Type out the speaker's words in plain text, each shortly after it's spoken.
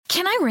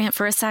Can I rant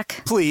for a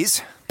sec?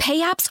 Please. Pay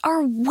apps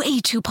are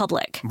way too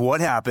public. What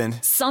happened?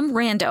 Some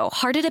rando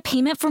hearted a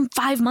payment from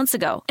 5 months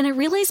ago, and I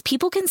realized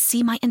people can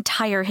see my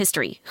entire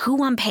history,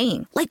 who I'm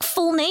paying, like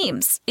full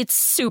names. It's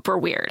super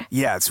weird.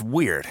 Yeah, it's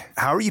weird.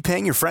 How are you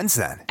paying your friends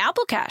then?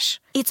 Apple Cash.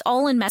 It's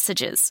all in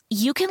messages.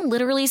 You can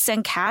literally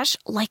send cash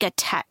like a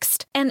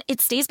text, and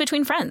it stays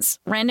between friends.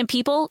 Random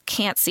people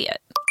can't see it.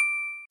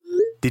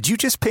 Did you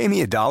just pay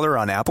me $1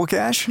 on Apple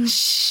Cash?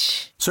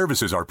 Shh.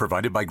 Services are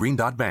provided by Green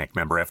Dot Bank.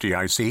 Member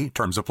FDIC.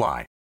 Terms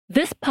apply.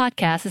 This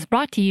podcast is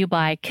brought to you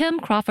by Kim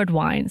Crawford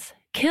Wines.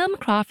 Kim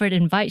Crawford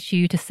invites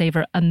you to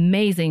savor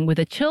amazing with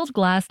a chilled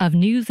glass of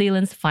New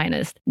Zealand's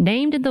finest,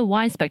 named in the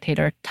Wine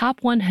Spectator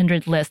Top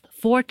 100 list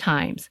 4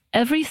 times.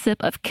 Every sip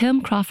of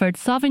Kim Crawford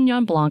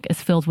Sauvignon Blanc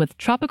is filled with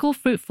tropical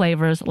fruit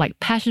flavors like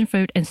passion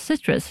fruit and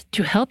citrus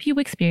to help you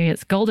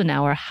experience golden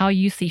hour how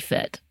you see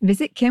fit.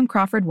 Visit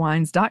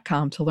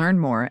KimCrawfordWines.com to learn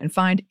more and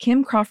find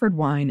Kim Crawford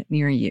wine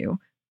near you.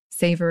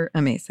 Savor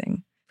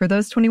amazing. For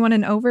those 21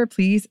 and over,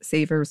 please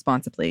savor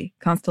responsibly.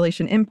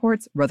 Constellation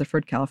Imports,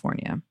 Rutherford,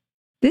 California.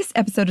 This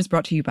episode is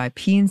brought to you by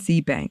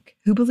PNC Bank,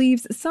 who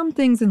believes some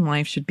things in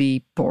life should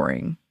be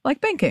boring, like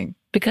banking.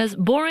 Because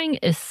boring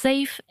is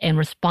safe and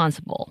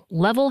responsible,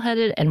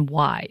 level-headed and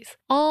wise.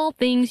 All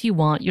things you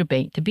want your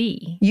bank to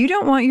be. You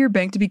don't want your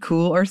bank to be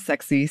cool or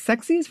sexy.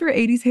 Sexy is for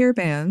 80s hair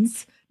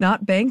bands,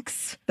 not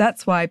banks.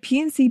 That's why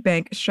PNC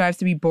Bank strives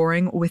to be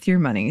boring with your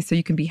money so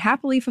you can be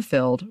happily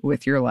fulfilled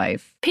with your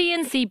life.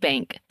 PNC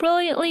Bank,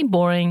 brilliantly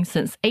boring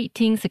since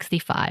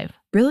 1865.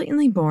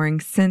 Brilliantly Boring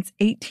Since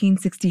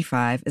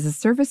 1865 is a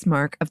service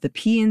mark of the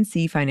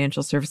PNC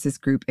Financial Services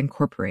Group,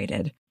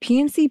 Incorporated.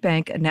 PNC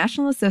Bank, a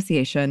National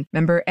Association,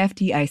 member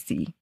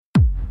FDIC.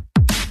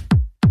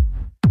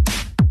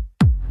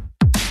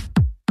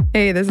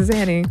 Hey, this is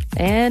Annie.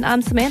 And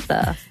I'm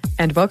Samantha.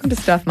 And welcome to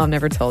Stuff Mom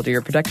Never Told You,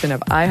 a production of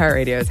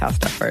iHeartRadio's How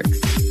Stuff Works.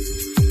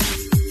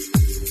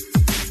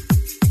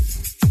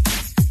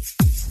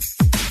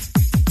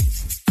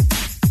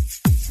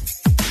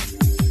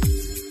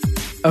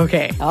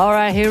 Okay. All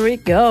right, here we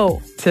go.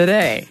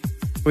 Today,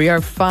 we are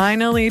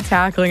finally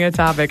tackling a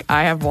topic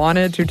I have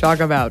wanted to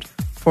talk about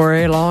for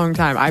a long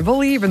time. I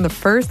believe in the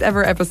first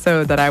ever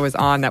episode that I was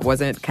on that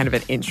wasn't kind of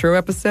an intro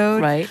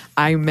episode, right?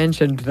 I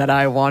mentioned that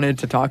I wanted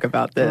to talk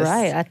about this.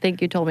 Right. I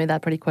think you told me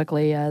that pretty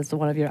quickly as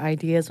one of your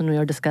ideas when we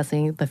were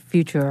discussing the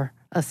future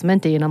of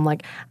Sminty. And I'm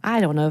like, I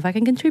don't know if I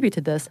can contribute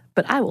to this,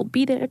 but I will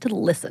be there to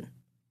listen.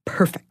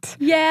 Perfect.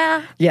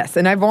 Yeah. Yes.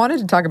 And I've wanted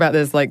to talk about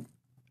this, like,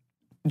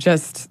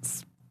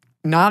 just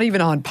not even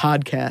on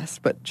podcast,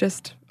 but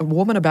just a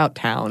woman about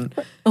town.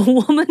 A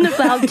woman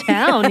about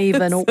town,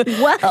 even.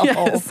 Well.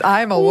 Yes,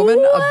 I'm a woman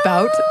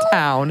about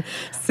town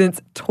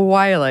since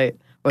Twilight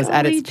was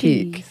at its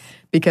peak.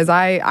 Because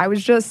I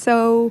was just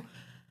so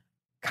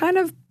kind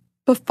of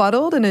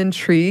befuddled and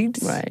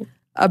intrigued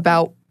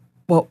about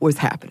what was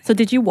happening. So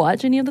did you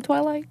watch any of the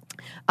Twilight?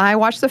 I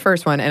watched the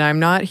first one, and I'm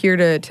not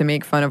here to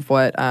make fun of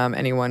what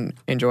anyone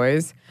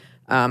enjoys.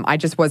 I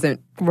just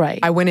wasn't.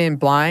 Right. I went in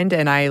blind,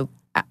 and I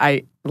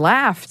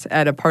laughed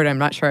at a part I'm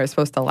not sure I was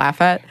supposed to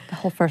laugh at. The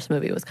whole first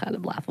movie was kind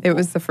of laughable. It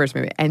was the first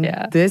movie. And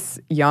this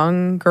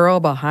young girl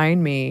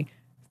behind me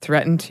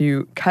threatened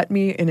to cut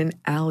me in an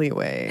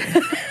alleyway.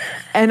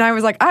 And I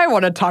was like, I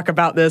want to talk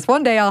about this.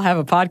 One day I'll have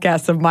a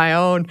podcast of my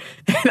own,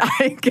 and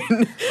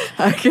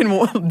I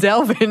can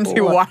delve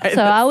into why.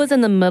 So I was in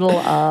the middle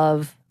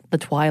of the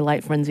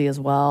Twilight frenzy as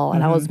well,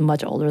 and I was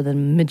much older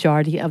than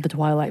majority of the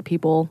Twilight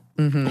people,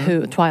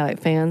 who Twilight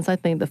fans, I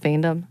think, the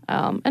fandom.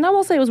 And I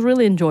will say it was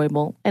really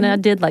enjoyable, and I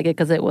did like it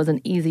because it was an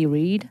easy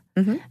read,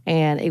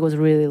 and it was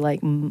really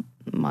like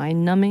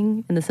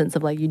mind-numbing in the sense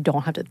of like you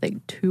don't have to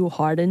think too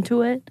hard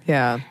into it.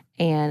 Yeah.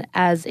 And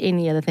as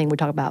any other thing, we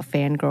talk about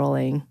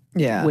fangirling,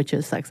 which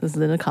is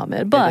sexist in a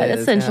comment, but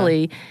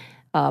essentially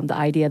the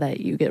idea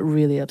that you get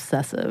really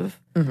obsessive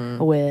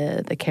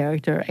with a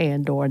character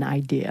and or an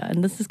idea.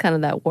 And this is kind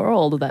of that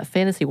world, that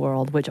fantasy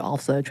world, which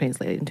also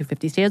translated into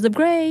 50 Shades of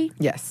Grey.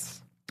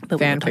 Yes. But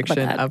fan fiction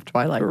of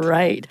Twilight.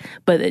 Right.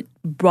 But it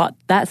brought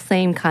that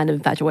same kind of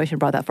infatuation,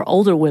 brought that for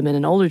older women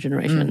and older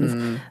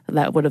generations.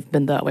 That would have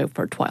been that way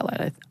for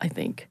Twilight, I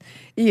think.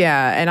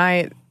 Yeah,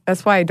 and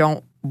that's why I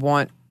don't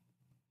want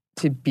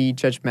to be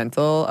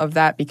judgmental of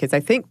that, because I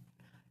think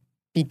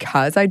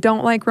because I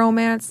don't like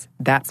romance,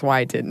 that's why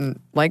I didn't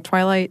like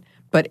Twilight.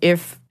 But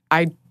if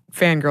I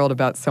fangirled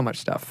about so much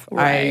stuff,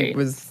 I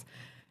was,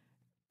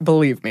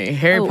 believe me,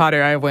 Harry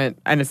Potter, I went,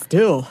 and it's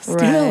still.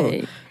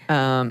 Right.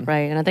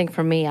 And I think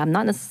for me, I'm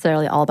not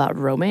necessarily all about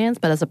romance,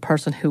 but as a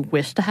person who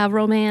wished to have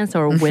romance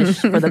or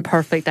wished for the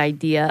perfect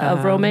idea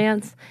of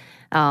romance,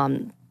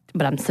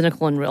 but I'm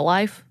cynical in real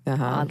life,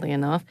 oddly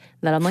enough,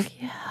 that I'm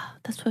like, yeah,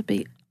 this would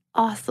be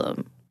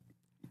awesome.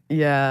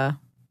 Yeah.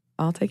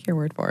 I'll take your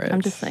word for it.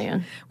 I'm just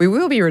saying. We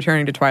will be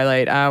returning to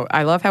Twilight.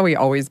 I love how we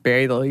always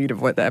bury the lead of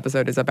what the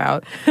episode is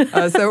about.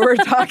 So we're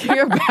talking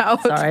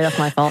about... Sorry, that's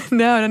my fault.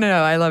 No.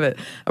 I love it.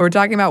 We're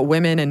talking about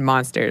women and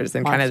monsters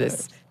and kind of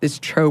this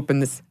trope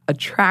and this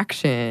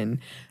attraction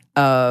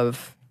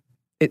of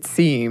it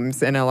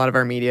seems, in a lot of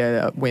our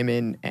media,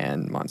 women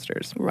and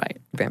monsters. Right.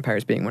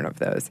 Vampires being one of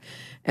those.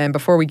 And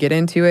before we get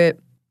into it,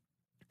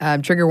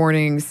 trigger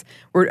warnings.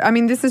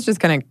 This is just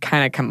going to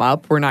kind of come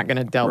up. We're not going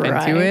to delve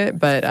into it,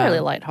 but fairly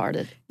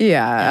lighthearted.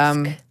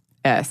 Yeah,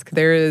 esque.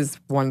 There is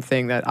one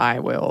thing that I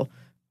will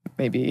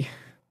maybe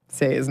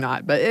say is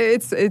not, but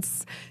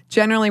it's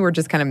generally we're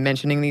just kind of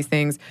mentioning these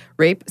things: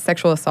 rape,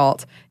 sexual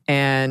assault,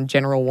 and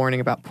general warning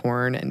about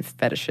porn and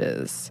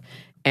fetishes.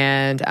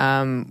 And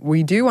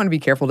we do want to be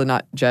careful to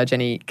not judge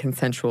any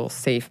consensual,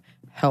 safe,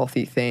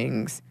 healthy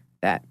things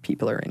that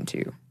people are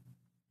into.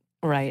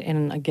 Right.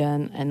 And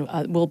again,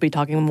 we'll be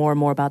talking more and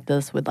more about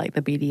this with like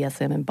the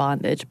BDSM and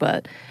bondage,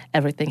 but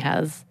everything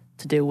has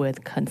to do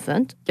with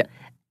consent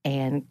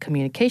and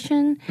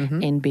communication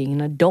and being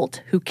an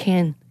adult who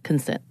can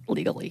consent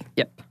legally.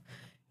 Yep.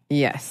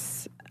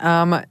 Yes.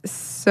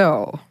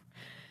 So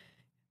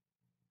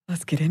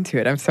let's get into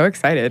it. I'm so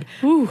excited.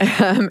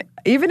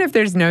 Even if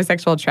there's no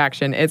sexual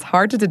attraction, it's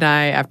hard to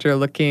deny after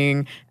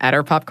looking at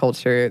our pop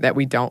culture that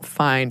we don't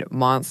find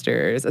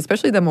monsters,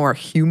 especially the more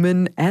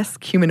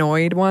human-esque,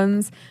 humanoid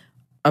ones,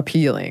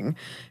 appealing.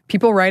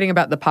 People writing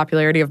about the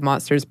popularity of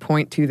monsters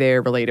point to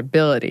their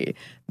relatability.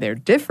 They're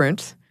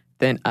different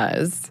than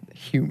us,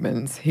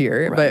 humans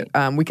here,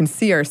 but we can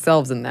see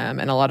ourselves in them,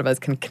 and a lot of us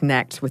can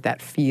connect with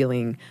that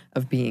feeling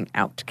of being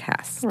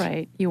outcast.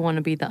 Right. You want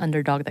to be the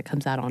underdog that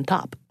comes out on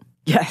top.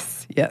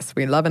 Yes,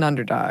 we love an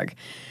underdog.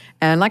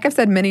 And like I've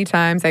said many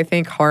times, I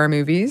think horror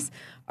movies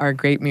are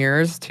great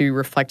mirrors to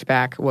reflect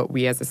back what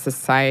we as a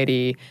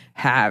society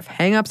have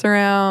hang-ups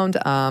around,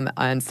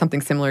 and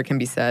something similar can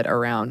be said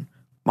around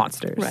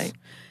monsters. Right.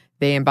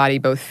 They embody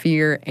both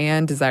fear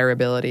and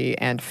desirability,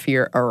 and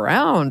fear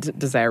around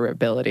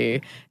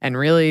desirability. And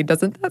really,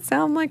 doesn't that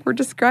sound like we're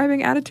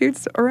describing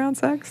attitudes around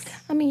sex?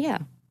 Yeah.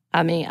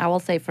 I will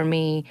say for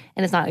me,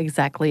 and it's not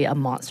exactly a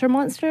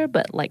monster,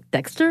 but like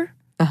Dexter.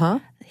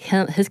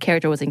 His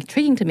character was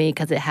intriguing to me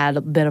because it had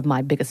a bit of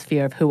my biggest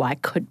fear of who I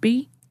could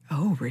be.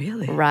 Oh,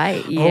 really?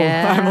 Right,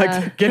 yeah. Oh, I'm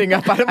like getting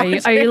up out of my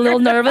chair. Are you a little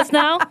nervous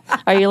now?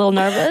 Are you a little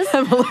nervous?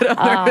 I'm a little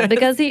nervous.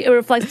 Because it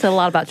reflects a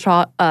lot about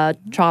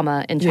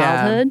trauma in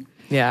childhood.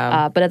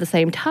 Yeah. But at the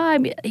same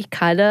time, he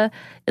kind of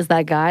is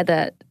that guy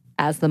that,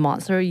 as the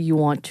monster, you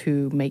want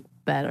to make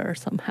better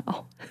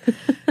somehow.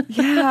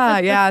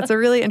 Yeah. It's a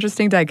really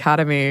interesting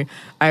dichotomy.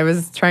 I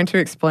was trying to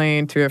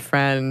explain to a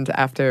friend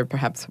after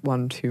perhaps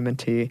one too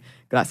many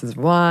glasses of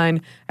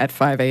wine at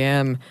 5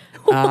 a.m.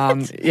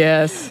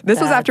 Yes. This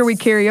was after we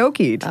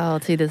karaoke'd. Oh,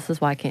 see, this is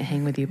why I can't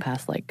hang with you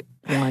past like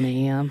 1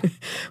 a.m.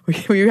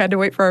 we had to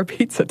wait for our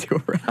pizza to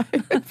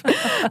arrive.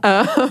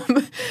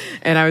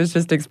 And I was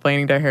just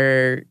explaining to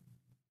her,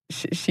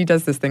 she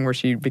does this thing where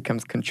she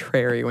becomes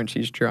contrary when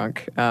she's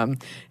drunk.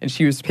 And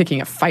she was picking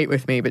a fight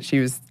with me, but she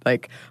was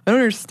like, I don't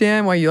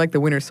understand why you like the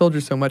Winter Soldier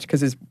so much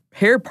because his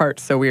hair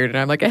part's so weird. And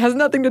I'm like, it has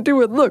nothing to do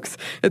with looks.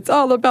 It's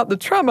all about the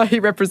trauma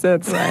he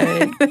represents.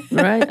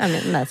 Right.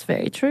 That's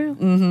very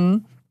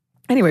true.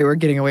 Anyway, we're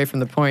getting away from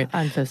the point.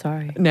 I'm so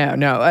sorry.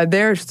 No.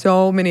 There are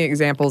so many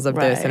examples of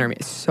this in our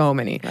so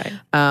many.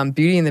 Right.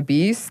 Beauty and the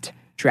Beast,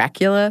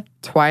 Dracula,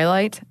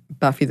 Twilight,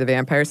 Buffy the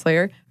Vampire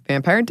Slayer,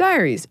 Vampire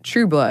Diaries,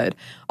 True Blood.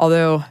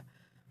 Although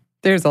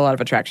there's a lot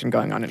of attraction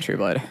going on in True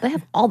Blood. They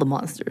have all the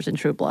monsters in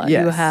True Blood.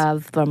 Yes. You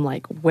have from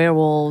like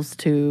werewolves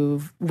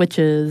to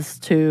witches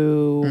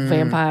to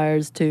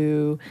vampires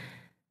to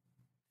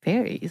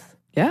fairies.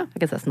 Yeah. I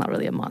guess that's not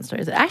really a monster,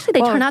 is it? Actually,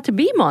 they turn out to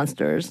be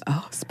monsters.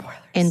 Oh, spoilers.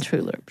 In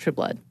True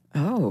Blood.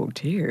 Oh,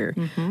 dear.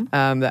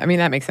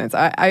 That makes sense.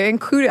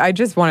 I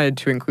just wanted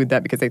to include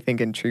that because I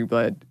think in True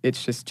Blood,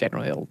 it's just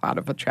generally a lot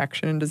of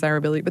attraction and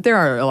desirability. But there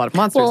are a lot of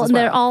monsters as well. And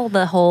they're all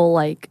the whole,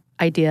 like,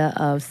 idea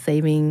of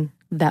saving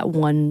that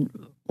one,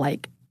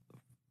 like,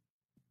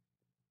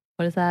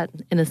 what is that?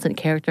 Innocent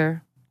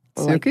character.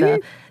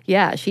 Suki?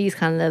 Yeah, she's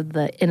kind of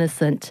the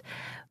innocent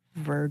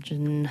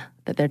virgin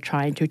that they're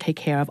trying to take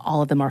care of.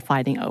 All of them are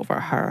fighting over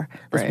her.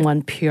 This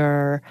one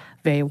pure,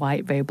 very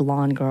white, very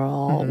blonde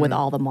girl with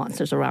all the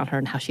monsters around her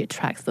and how she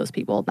attracts those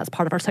people. That's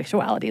part of her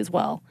sexuality as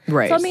well.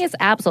 Right. So, it's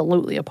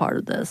absolutely a part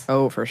of this.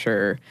 Oh, for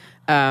sure.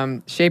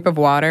 Shape of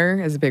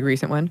Water is a big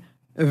recent one.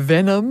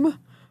 Venom,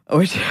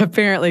 which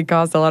apparently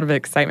caused a lot of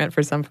excitement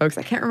for some folks.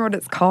 I can't remember what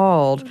it's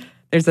called.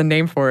 There's a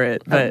name for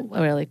it. But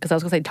really? Because I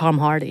was going to say Tom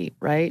Hardy,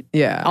 right?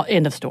 Yeah. Oh,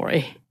 end of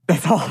story.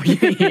 That's all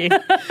you need.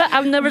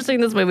 I've never seen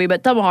this movie,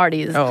 but Tom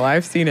Hardy's. Oh,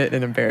 I've seen it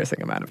an embarrassing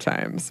amount of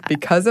times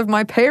because of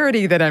my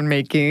parody that I'm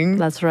making.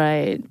 That's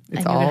right. It's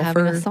and all you're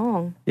having for a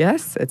song.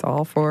 Yes, it's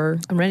all for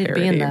I'm ready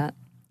parody. to be in that.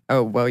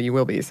 Oh, well, you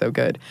will be. So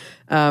good.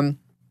 And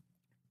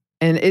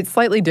it's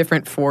slightly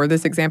different for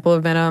this example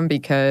of Venom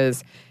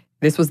because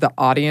this was the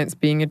audience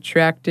being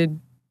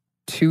attracted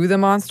to the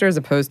monster as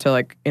opposed to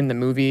like in the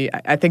movie.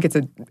 I think it's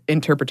an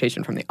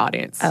interpretation from the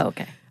audience. Oh,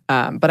 okay.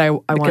 But I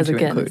wanted to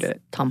include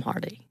it. Tom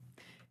Hardy.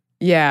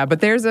 Yeah, but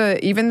there's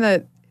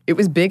it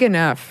was big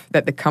enough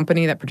that the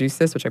company that produced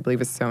this, which I believe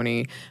is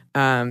Sony,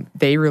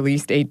 they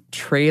released a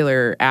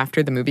trailer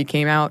after the movie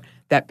came out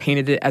that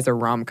painted it as a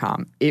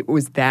rom-com. It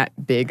was that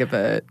big of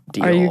a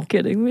deal. Are you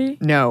kidding me?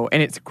 No,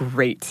 and it's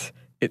great.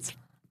 It's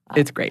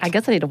It's great. I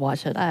guess I need to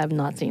watch it. I have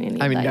not seen any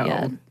of that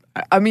yet.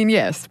 I mean,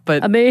 yes,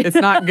 but it's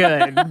not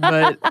good.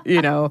 But,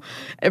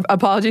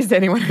 apologies to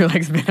anyone who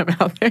likes Venom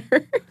out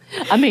there.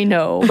 I mean,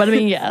 no, but I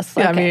mean, yes.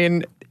 Okay. I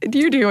mean,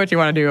 you do what you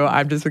want to do.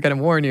 I'm just going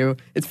to warn you.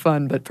 It's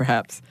fun, but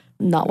perhaps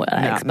not what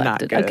I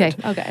expected. Not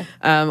good. Okay.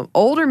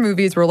 Older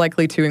movies were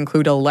likely to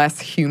include a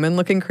less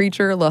human-looking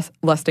creature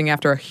lusting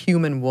after a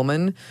human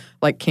woman,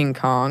 like King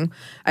Kong.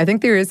 I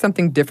think there is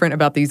something different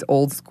about these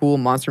old-school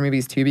monster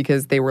movies, too,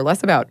 because they were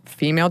less about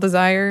female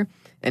desire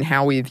and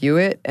how we view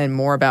it, and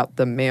more about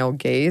the male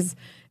gaze,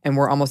 and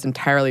were almost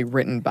entirely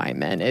written by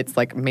men. It's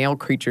like male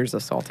creatures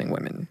assaulting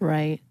women.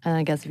 Right. And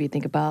I guess if you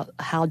think about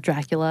how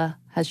Dracula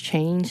has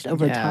changed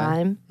over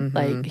time,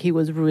 like he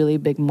was really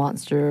big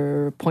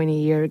monster,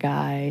 pointy ear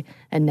guy,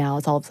 and now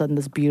it's all of a sudden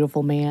this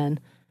beautiful man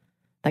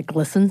that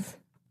glistens.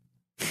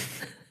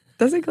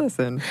 Does he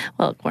glisten?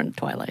 Well, according to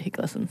Twilight, he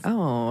glistens.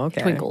 Oh, okay.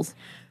 He twinkles.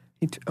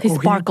 He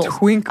sparkles. He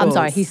twinkles. I'm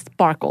sorry, he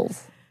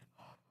sparkles.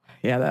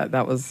 Yeah,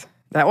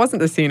 that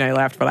wasn't the scene I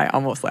laughed, but I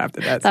almost laughed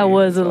at that scene. That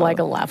was like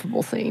a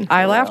laughable scene.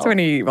 I laughed when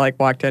he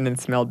walked in and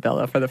smelled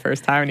Bella for the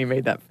first time and he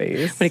made that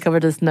face. When he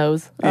covered his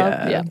nose.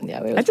 Yeah.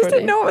 I just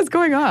didn't know what was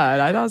going on.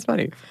 I thought it was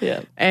funny.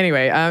 Yeah.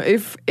 Anyway,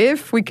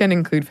 if we can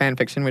include fan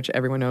fiction, which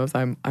everyone knows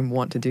I'm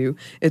want to do,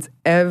 it's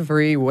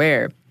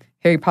everywhere.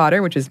 Harry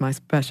Potter, which is my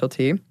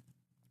specialty.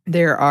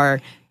 There are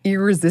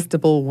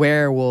irresistible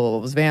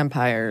werewolves,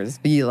 vampires,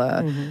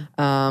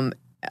 Vila.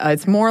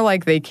 It's more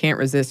like they can't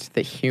resist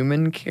the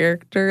human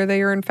character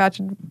they are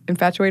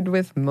infatuated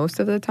with most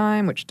of the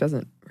time, which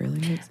doesn't really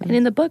make sense. And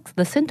in the books,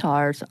 the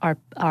centaurs are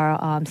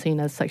seen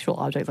as sexual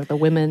objects. Like the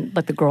women,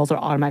 like the girls are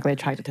automatically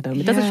attracted to them.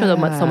 It doesn't show them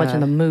so much in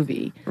the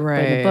movie.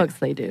 Right. But in the books,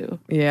 they do.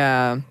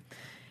 Yeah.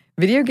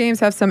 Video games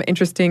have some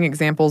interesting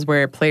examples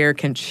where a player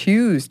can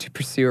choose to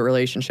pursue a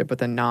relationship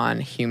with a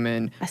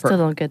non-human. I still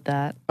don't get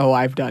that. Oh,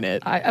 I've done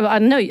it. I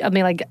know. I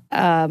mean, like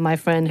my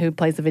friend who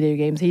plays the video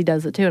games, he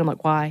does it too. And I'm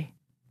like, why?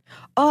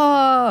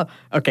 Oh,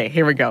 okay,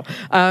 here we go.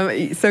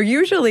 So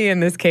usually in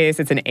this case,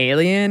 it's an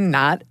alien,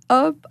 not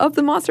of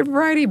the monster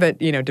variety, but,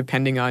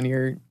 depending on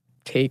your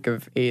take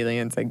of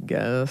aliens, I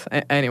guess.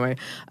 Anyway,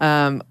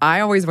 I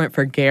always went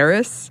for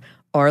Garrus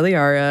or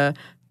Liara,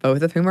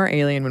 both of whom are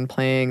alien when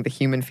playing the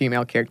human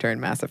female character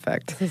in Mass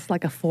Effect. This is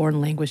like a foreign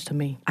language to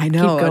me. I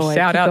know. A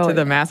shout out to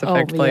the Mass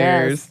Effect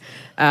players.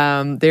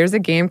 Yes. There's a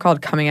game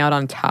called Coming Out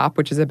on Top,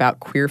 which is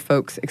about queer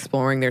folks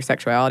exploring their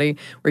sexuality,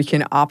 where you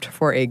can opt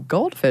for a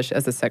goldfish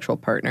as a sexual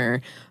partner,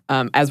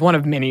 as one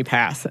of many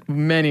paths.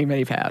 Many,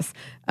 many paths.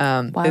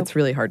 It's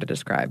really hard to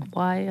describe.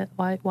 Why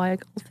a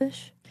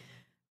goldfish?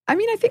 I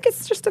mean, I think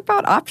it's just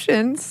about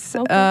options.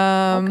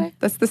 Okay.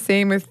 That's the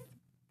same with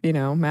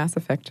Mass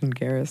Effect and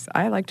Garrus.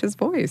 I liked his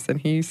voice,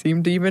 and he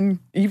seemed even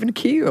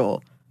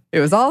keel. It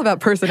was all about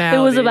personality.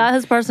 It was about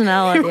his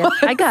personality.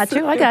 I got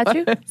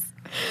you.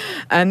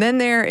 And then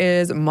there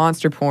is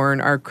monster porn,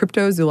 or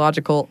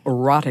cryptozoological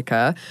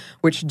erotica,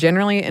 which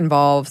generally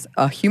involves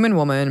a human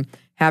woman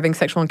having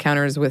sexual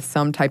encounters with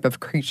some type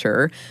of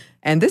creature.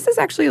 And this is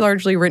actually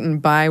largely written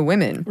by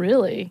women.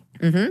 Really?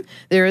 Mm-hmm.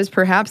 There is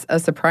perhaps a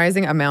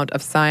surprising amount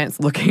of science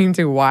looking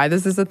into why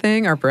this is a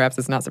thing, or perhaps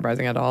it's not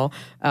surprising at all.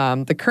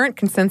 The current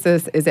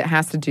consensus is it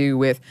has to do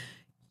with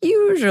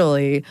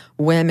usually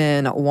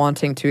women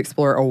wanting to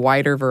explore a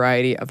wider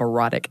variety of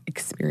erotic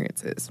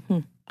experiences.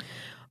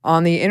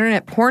 On the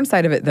internet porn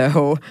side of it,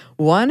 though,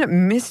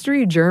 one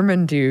mystery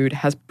German dude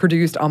has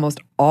produced almost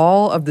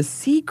all of the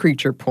sea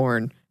creature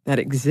porn that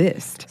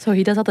exists. So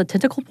he does all the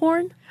tentacle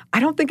porn? I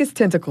don't think it's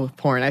tentacle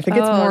porn. I think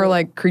it's more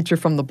like Creature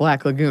from the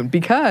Black Lagoon,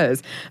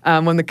 because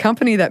when the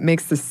company that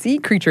makes the sea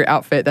creature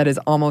outfit that is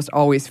almost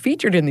always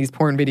featured in these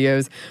porn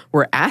videos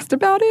were asked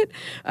about it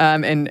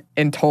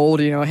and told,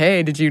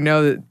 hey, did you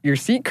know that your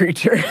sea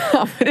creature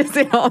outfit is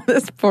in all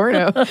this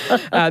porno?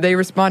 They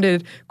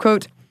responded,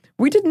 quote,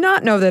 "We did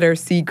not know that our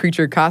sea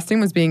creature costume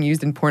was being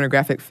used in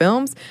pornographic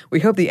films. We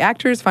hope the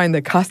actors find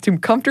the costume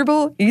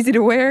comfortable, easy to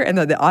wear, and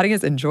that the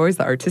audience enjoys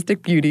the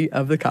artistic beauty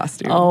of the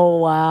costume." Oh,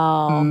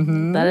 wow.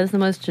 Mm-hmm. That is the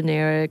most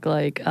generic,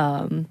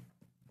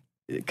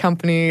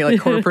 company,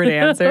 corporate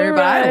answer.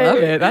 But I love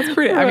it. That's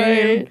pretty, I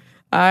mean,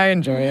 I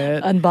enjoy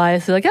it.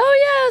 Unbiased. Like, oh,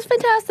 yeah, it's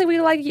fantastic. We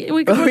like you.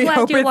 We hope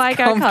you it's like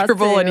our costume.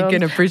 Comfortable and you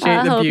can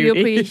appreciate the beauty. I hope you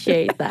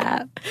appreciate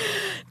that.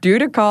 Due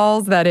to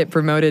calls that it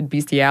promoted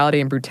bestiality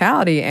and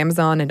brutality,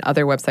 Amazon and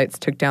other websites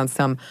took down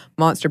some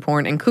monster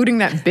porn, including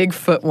that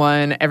Bigfoot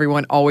one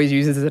everyone always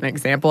uses as an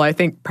example. I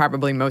think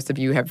probably most of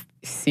you have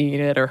seen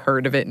it or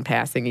heard of it in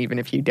passing, even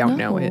if you don't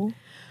know it.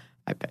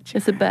 I bet you.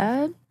 Is it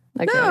bad?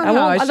 No,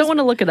 I don't want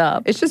to look it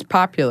up. It's just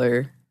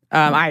popular.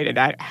 I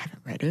haven't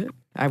read it.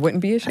 I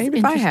wouldn't be ashamed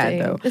if I had,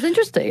 though. It's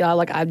interesting.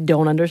 I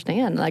don't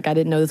understand. I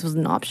didn't know this was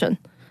an option.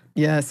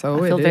 Yeah,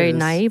 so I feel very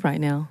naive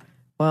right now.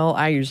 Well,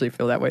 I usually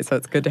feel that way, so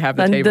it's good to have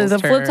the tables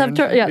turned. The flips have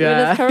turned. Yeah,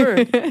 it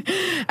is turned.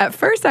 At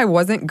first, I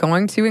wasn't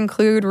going to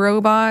include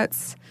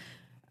robots.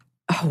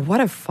 Oh,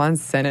 what a fun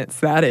sentence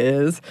that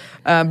is.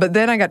 But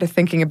then I got to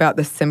thinking about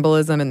the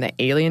symbolism in the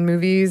Alien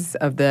movies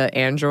of the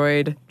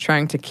android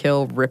trying to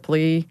kill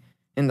Ripley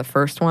in the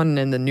first one, and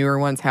in the newer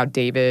ones, how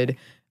David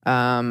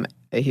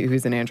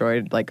who's an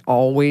android, like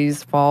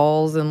always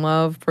falls in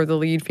love for the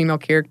lead female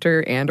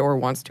character and or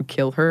wants to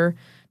kill her,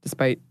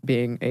 despite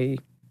being a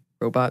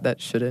robot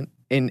that shouldn't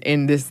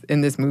in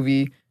this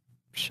movie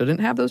shouldn't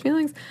have those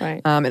feelings.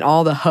 Right. And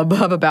all the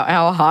hubbub about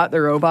how hot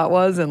the robot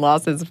was and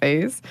lost his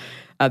face.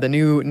 The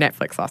new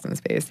Netflix lost his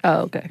face.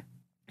 Oh, okay.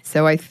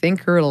 So I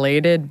think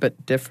related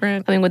but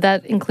different. I mean, would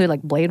that include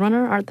like Blade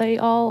Runner? Aren't they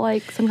all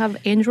like some kind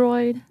of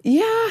android?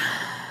 Yeah,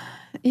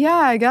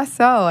 I guess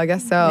so.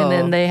 And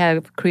then they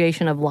have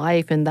creation of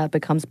life, and that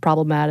becomes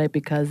problematic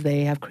because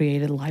they have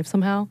created life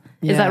somehow.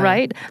 Is that Yeah.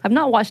 right? I've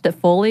not watched it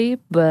fully,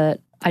 but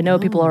I know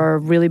people are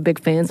really big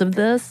fans of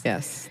this.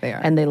 Yes, they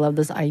are. And they love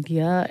this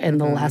idea.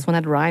 And the last one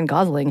had Ryan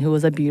Gosling, who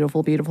was a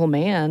beautiful, beautiful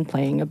man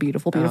playing a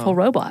beautiful, beautiful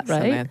robot,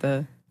 right?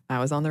 Samantha, I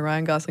was on the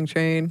Ryan Gosling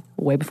train.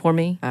 Way before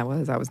me. I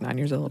was 9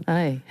 years old.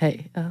 Hey.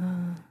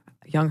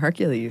 Young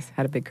Hercules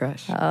had a big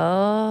crush.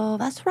 Oh,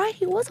 that's right.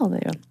 He was on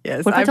there.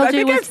 Yes, What if I told you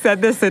think he was- I've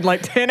said this in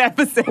like 10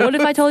 episodes. What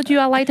if I told you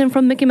I liked him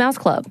from Mickey Mouse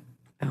Club?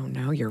 Oh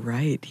no, you're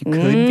right. He could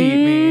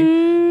beat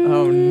me.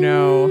 Oh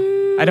no.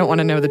 I don't want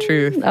to know the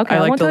truth. Okay, I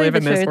like won't to tell you live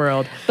the in this truth.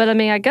 world. But I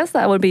mean, I guess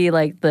that would be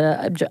like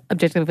the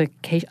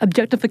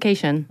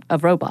objectification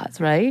of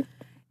robots, right?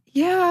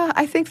 Yeah,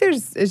 I think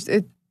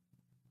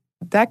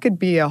that could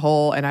be a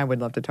whole, and I would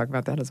love to talk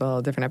about that as well,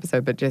 a different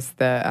episode, but just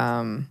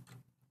the,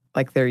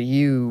 like they're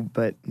you,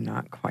 but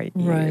not quite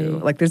you. Right.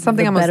 Like there's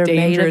something The almost better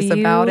made of dangerous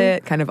about you.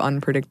 it, kind of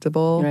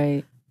unpredictable.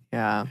 Right.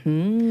 Yeah.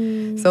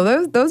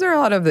 So those are a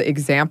lot of the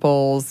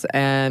examples,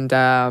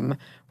 and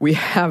we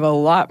have a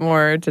lot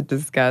more to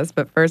discuss.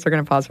 But first, we're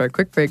going to pause for a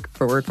quick break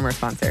for word from our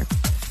sponsor.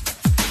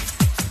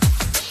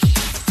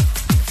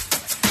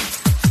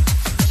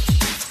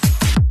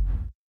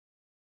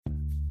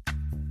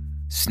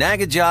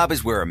 Snag a Job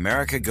is where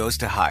America goes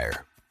to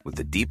hire, with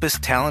the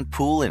deepest talent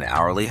pool in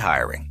hourly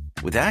hiring.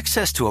 With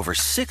access to over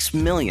 6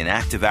 million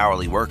active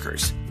hourly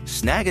workers,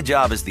 Snag a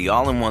Job is the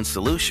all-in-one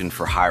solution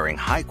for hiring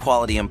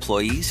high-quality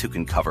employees who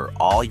can cover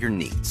all your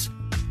needs.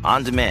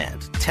 On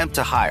demand, temp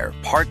to hire,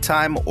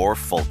 part-time or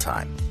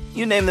full-time.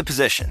 You name the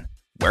position.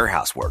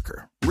 Warehouse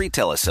worker,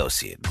 retail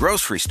associate,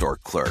 grocery store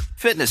clerk,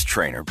 fitness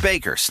trainer,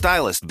 baker,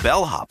 stylist,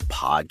 bellhop,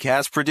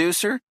 podcast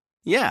producer.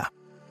 Yeah,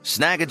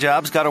 Snag a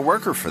Job's got a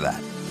worker for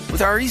that.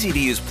 With our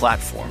easy-to-use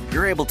platform,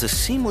 you're able to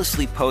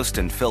seamlessly post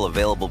and fill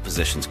available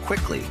positions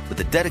quickly with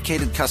a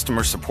dedicated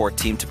customer support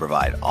team to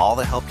provide all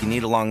the help you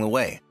need along the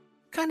way.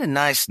 Kind of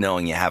nice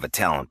knowing you have a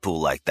talent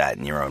pool like that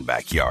in your own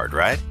backyard,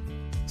 right?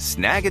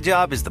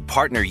 Snagajob is the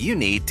partner you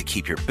need to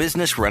keep your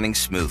business running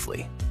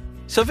smoothly.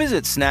 So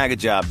visit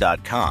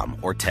snagajob.com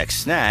or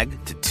text snag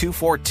to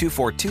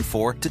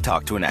 242424 to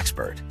talk to an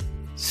expert.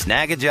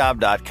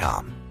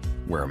 Snagajob.com,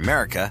 where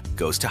America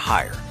goes to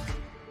hire.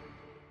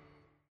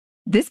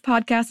 This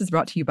podcast is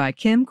brought to you by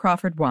Kim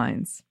Crawford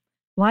Wines.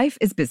 Life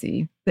is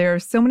busy. There are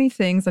so many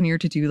things on your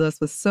to-do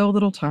list with so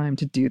little time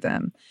to do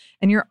them.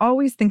 And you're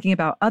always thinking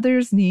about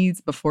others'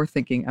 needs before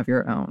thinking of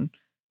your own.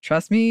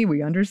 Trust me,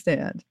 we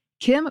understand.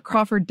 Kim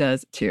Crawford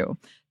does too.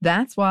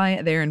 That's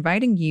why they're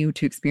inviting you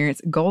to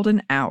experience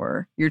Golden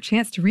Hour, your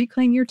chance to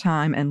reclaim your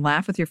time and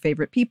laugh with your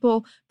favorite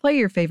people, play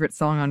your favorite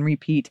song on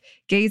repeat,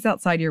 gaze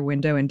outside your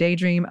window and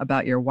daydream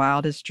about your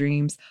wildest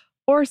dreams,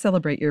 or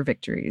celebrate your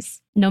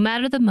victories. No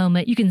matter the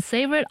moment, you can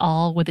savor it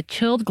all with a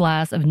chilled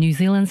glass of New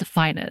Zealand's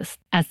finest.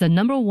 As the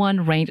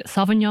 #1 ranked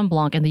Sauvignon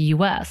Blanc in the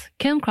U.S.,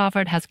 Kim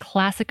Crawford has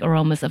classic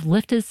aromas of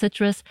lifted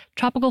citrus,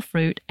 tropical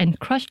fruit, and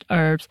crushed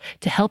herbs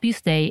to help you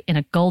stay in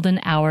a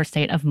golden hour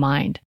state of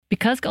mind.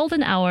 Because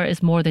golden hour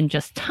is more than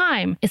just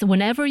time, it's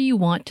whenever you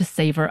want to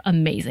savor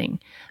amazing.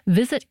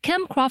 Visit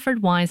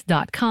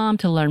KimCrawfordWines.com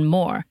to learn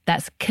more.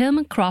 That's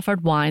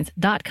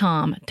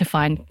KimCrawfordWines.com to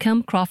find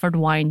Kim Crawford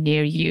wine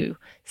near you.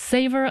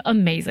 Savor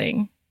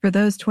amazing. For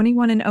those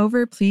 21 and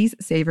over, please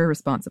savor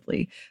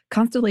responsibly.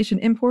 Constellation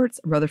Imports,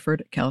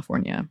 Rutherford,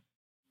 California.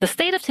 The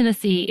state of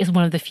Tennessee is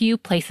one of the few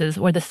places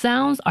where the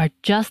sounds are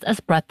just as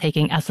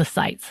breathtaking as the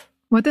sights.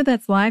 Whether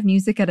that's live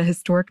music at a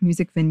historic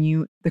music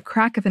venue, the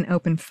crack of an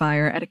open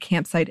fire at a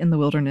campsite in the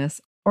wilderness,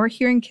 or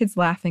hearing kids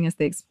laughing as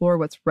they explore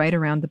what's right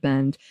around the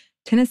bend,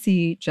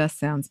 Tennessee just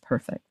sounds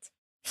perfect.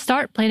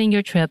 Start planning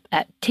your trip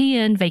at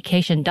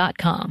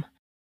tnvacation.com.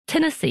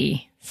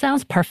 Tennessee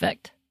sounds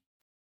perfect.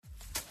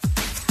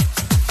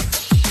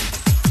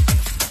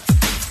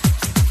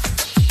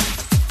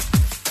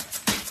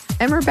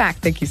 And we're back.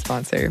 Thank you,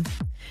 sponsor.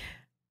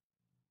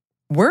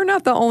 We're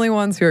not the only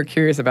ones who are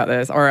curious about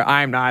this, or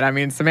I'm not. I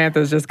mean,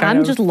 Samantha's just kind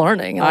I'm of... just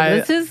learning.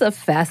 This is a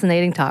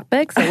fascinating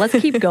topic, so let's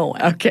keep going.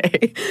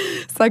 Okay.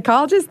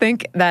 Psychologists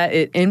think that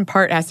it in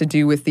part has to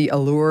do with the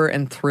allure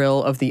and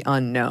thrill of the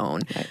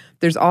unknown. Right.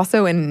 There's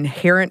also an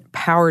inherent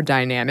power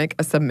dynamic,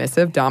 a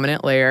submissive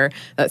dominant layer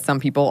that some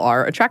people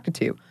are attracted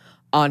to.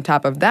 On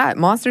top of that,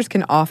 monsters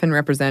can often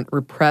represent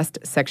repressed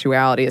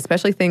sexuality,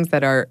 especially things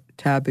that are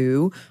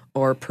taboo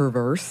or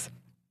perverse,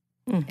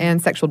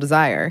 and sexual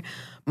desire.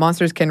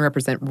 Monsters can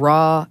represent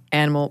raw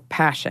animal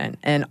passion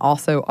and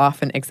also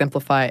often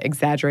exemplify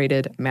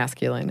exaggerated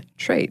masculine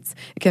traits.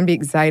 It can be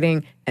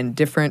exciting and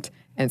different,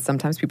 and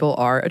sometimes people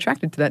are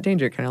attracted to that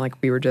danger, kind of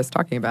like we were just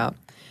talking about.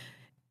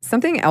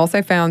 Something else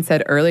I found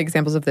said early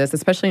examples of this,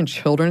 especially in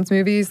children's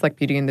movies like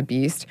Beauty and the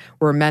Beast,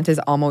 were meant as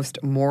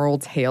almost moral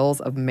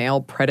tales of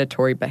male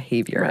predatory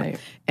behavior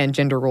and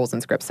gender roles in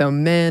scripts. So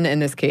men, in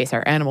this case,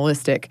 are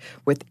animalistic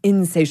with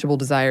insatiable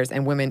desires,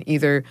 and women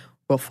either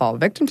will fall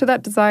victim to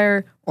that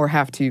desire or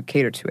have to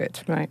cater to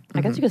it. Right.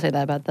 I guess you could say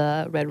that about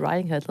the Red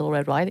Riding Hood, Little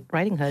Red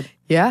Riding Hood.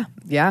 Yeah,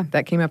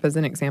 that came up as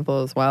an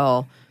example as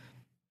well.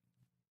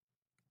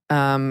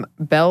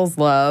 Belle's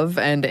love,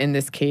 and in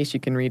this case you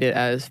can read it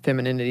as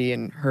femininity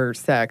and her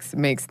sex,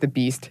 makes the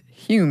Beast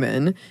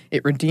human.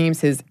 It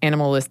redeems his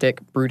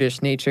animalistic,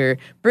 brutish nature,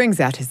 brings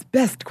out his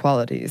best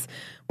qualities.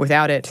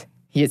 Without it,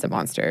 he is a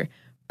monster.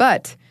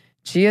 But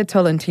Gia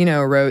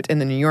Tolentino wrote in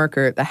The New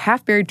Yorker, the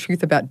half-buried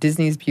truth about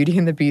Disney's Beauty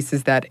and the Beast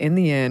is that in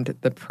the end,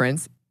 the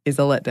prince is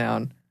a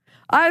letdown.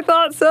 I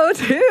thought so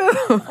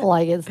too.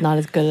 Like it's not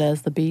as good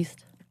as the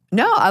Beast?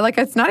 No,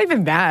 it's not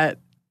even that.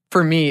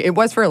 For me, it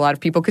was for a lot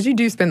of people because you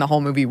do spend the whole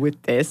movie with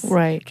this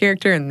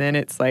character, and then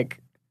it's like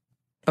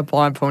a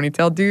blonde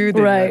ponytail dude.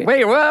 Right. Like,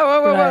 wait,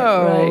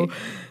 whoa. Right.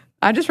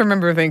 I just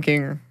remember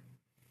thinking,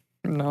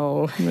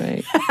 no.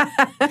 Right.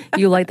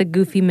 You like the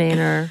goofy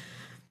manner.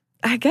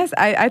 I guess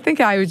I think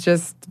I was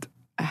just...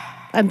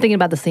 I'm thinking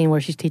about the scene where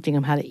she's teaching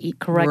him how to eat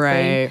correctly.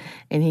 Right.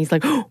 And he's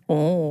like,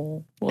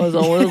 oh. Was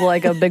always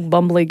like a big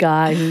bumbly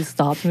guy who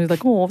stops and he's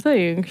like, oh,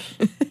 thanks.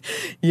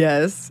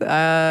 Yes.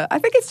 I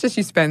think it's just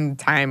you spend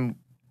time...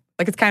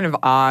 Like, it's kind of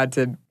odd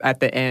to,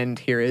 at the end,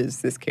 here is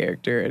this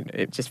character, and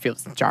it just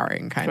feels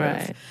jarring, kind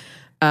of.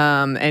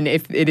 And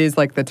if it is,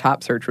 like, the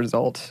top search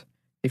result,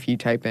 if you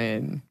type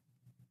in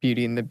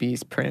Beauty and the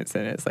Beast prince,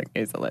 and it's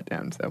a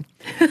letdown. So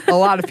a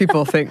lot of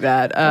people think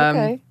that.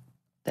 Okay.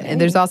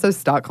 And there's also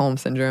Stockholm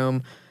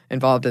Syndrome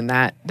involved in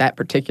that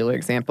particular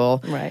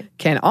example. Right.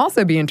 Can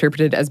also be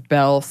interpreted as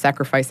Belle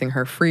sacrificing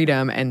her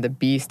freedom and the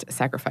Beast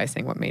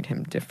sacrificing what made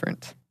him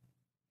different.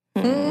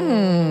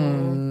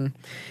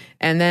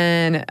 And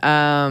then,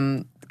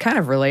 kind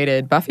of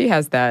related, Buffy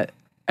has that,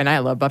 and I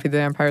love Buffy the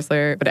Vampire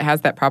Slayer, but it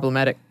has that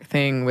problematic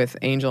thing with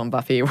Angel and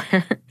Buffy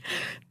where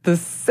the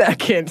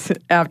second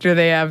after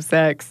they have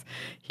sex,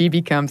 he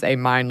becomes a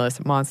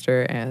mindless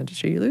monster and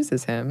she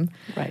loses him.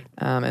 Right.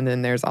 And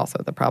then there's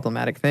also the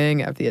problematic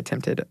thing of the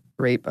attempted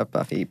rape of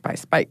Buffy by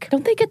Spike.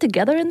 Don't they get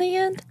together in the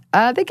end?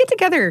 They get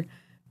together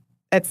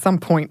at some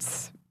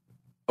points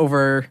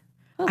over,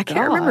 I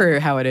can't remember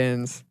how it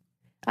ends.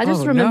 I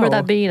just remember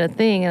that being a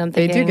thing, and I'm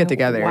thinking, they do get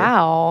together.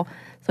 Wow.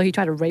 So he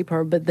tried to rape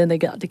her, but then they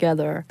got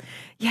together.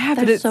 Yeah,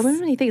 but there's so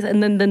many things.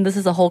 And then this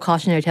is a whole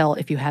cautionary tale.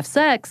 If you have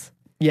sex,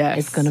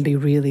 it's going to be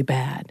really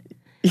bad.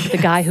 Yes. The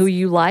guy who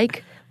you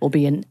like will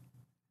be an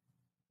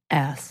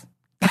ass.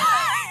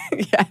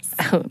 Yes.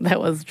 That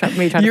was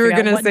me trying to You were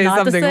going to say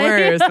something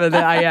worse, but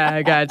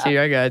I got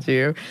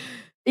you.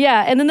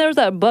 Yeah, and then there was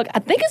that book, I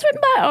think it's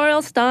written by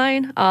R.L.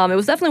 Stine. It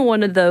was definitely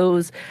one of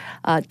those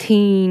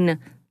teen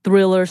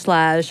thriller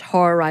 /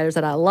 horror writers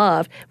that I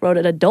loved. Wrote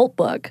an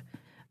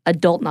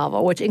adult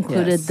novel, which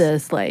included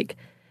this like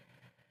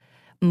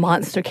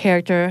monster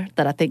character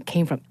that I think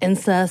came from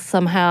incest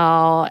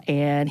somehow,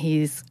 and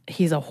he's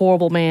a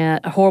horrible man,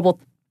 a horrible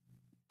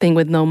thing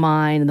with no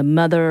mind, and the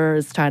mother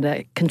is trying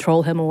to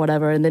control him or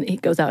whatever, and then he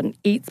goes out and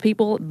eats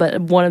people.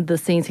 But one of the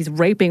scenes, he's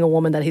raping a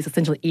woman that he's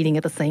essentially eating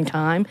at the same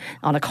time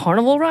on a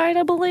carnival ride,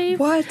 I believe.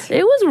 What?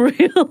 It was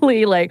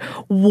really like,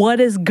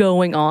 what is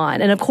going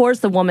on? And of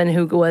course, the woman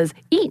who was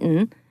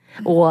eaten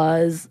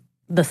was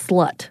the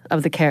slut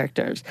of the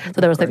characters.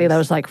 So there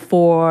was like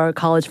 4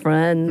 college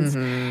friends,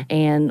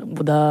 and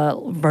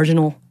the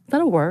virginal, is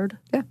that a word?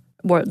 Yeah.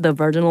 Where the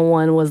virginal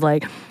one was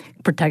like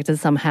protected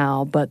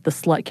somehow, but the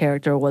slut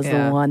character was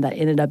the one that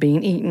ended up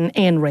being eaten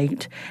and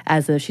raped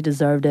as if she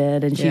deserved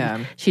it. And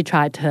she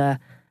tried to,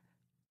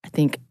 I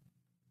think,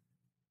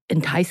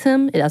 entice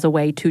him as a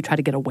way to try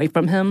to get away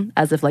from him,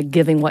 as if like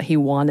giving what he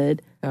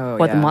wanted,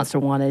 the monster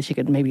wanted, she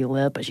could maybe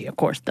live, but she of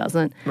course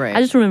doesn't. Right.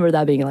 I just remember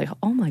that being like,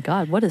 oh my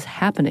God, what is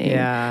happening?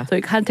 Yeah. So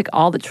it kind of took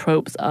all the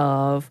tropes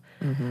of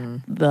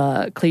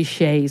the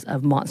cliches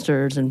of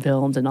monsters and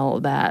films and all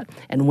of that,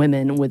 and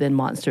women within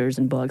monsters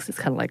and books. It's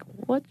kind of like,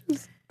 what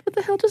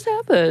the hell just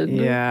happened?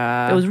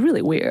 Yeah. It was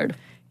really weird.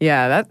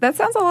 Yeah, that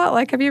sounds a lot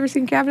like, have you ever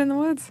seen Cabin in the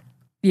Woods?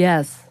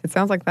 Yes. It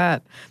sounds like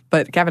that.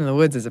 But Cabin in the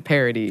Woods is a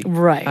parody.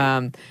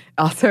 Right.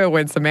 Also,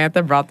 when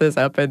Samantha brought this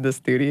up in the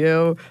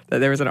studio, that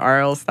there was an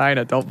R.L. Stine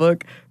adult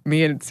book,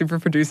 me and super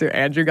producer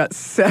Andrew got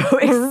so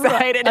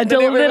excited.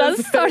 Until then I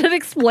started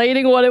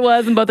explaining what it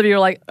was, and both of you were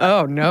like,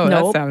 oh, no,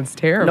 nope, that sounds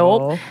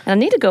terrible. Nope. And I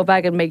need to go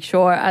back and make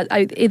sure.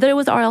 Either it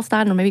was R.L.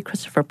 Stine or maybe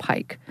Christopher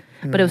Pike.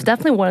 But it was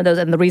definitely one of those,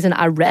 and the reason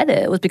I read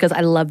it was because I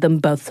loved them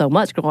both so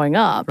much growing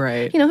up.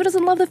 Right. You know, who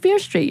doesn't love the Fear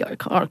Street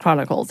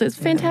Chronicles? It's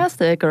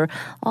fantastic. Or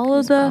all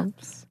of the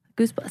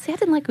Goosebumps. See, I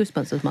didn't like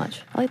Goosebumps as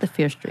much. I like the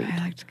Fear Street. I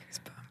liked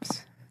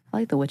Goosebumps. I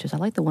like the Witches. I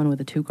like the one with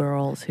the 2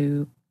 girls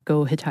who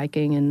go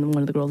hitchhiking, and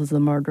one of the girls is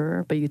the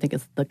murderer, but you think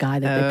it's the guy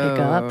that they pick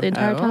up the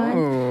entire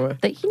time.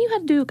 He knew how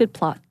to do a good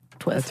plot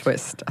twist.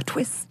 A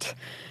twist.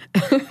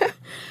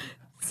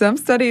 Some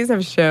studies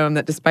have shown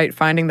that despite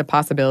finding the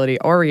possibility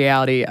or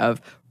reality of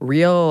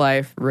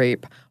real-life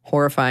rape,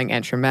 horrifying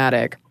and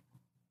traumatic.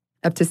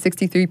 Up to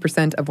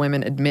 63% of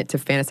women admit to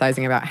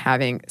fantasizing about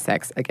having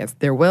sex against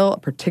their will,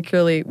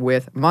 particularly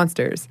with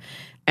monsters.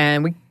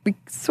 And we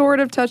sort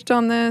of touched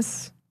on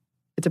this.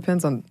 It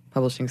depends on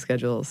publishing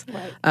schedules.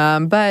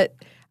 Right. But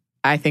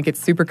I think it's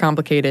super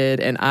complicated,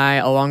 and I,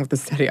 along with the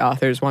study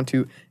authors, want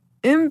to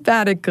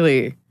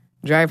emphatically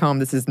drive home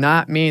this does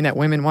not mean that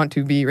women want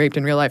to be raped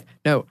in real life.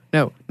 No,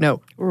 no,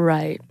 no.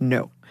 Right.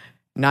 No.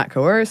 Not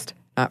coerced,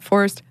 not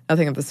forced,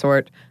 nothing of the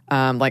sort,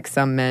 like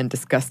some men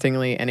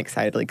disgustingly and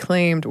excitedly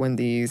claimed when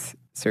these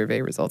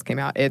survey results came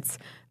out. It's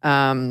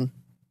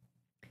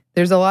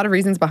there's a lot of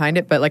reasons behind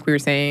it, but like we were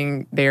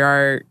saying, there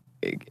are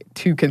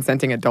two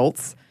consenting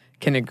adults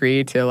can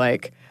agree to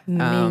like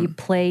Maybe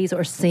plays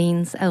or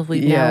scenes, as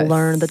we now yes.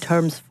 learn the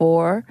terms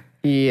for.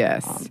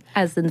 Yes.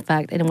 As in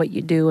fact, in what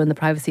you do in the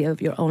privacy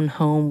of your own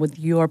home with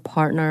your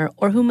partner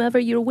or whomever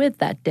you're with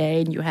that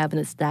day, and you have an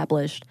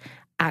established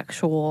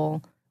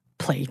actual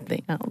play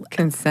thing.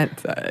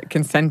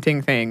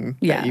 Consenting thing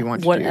that you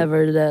want to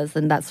whatever it is,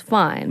 and that's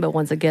fine. But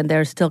once again,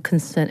 there's still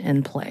consent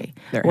in play.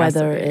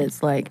 Whether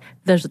it's like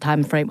there's a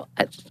time frame,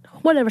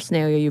 whatever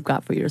scenario you've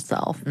got for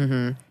yourself.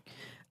 Mm-hmm.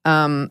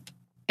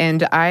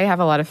 And I have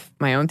a lot of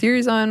my own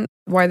theories on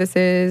why this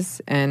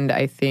is, and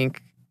I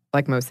think,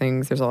 like most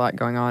things, there's a lot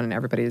going on, and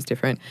everybody is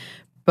different.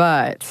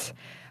 But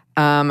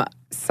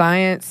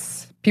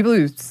science, people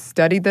who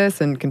studied this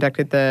and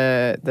conducted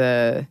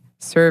the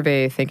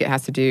survey think it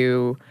has to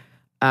do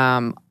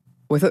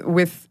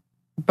with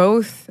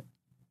both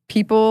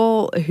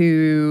people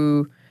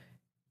who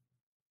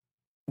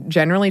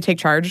generally take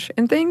charge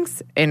in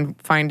things and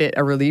find it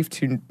a relief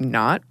to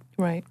not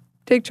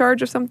take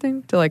charge of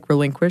something, to like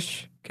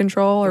relinquish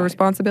control or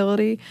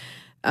responsibility.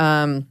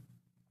 And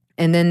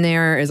then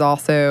there is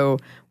also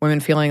women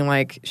feeling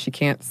like she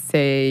can't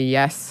say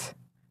yes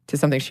to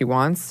something she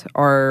wants,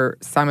 or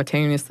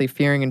simultaneously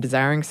fearing and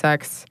desiring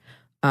sex,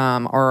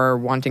 or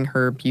wanting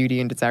her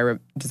beauty and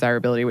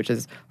desirability, which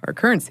is our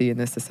currency in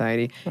this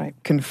society,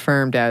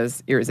 confirmed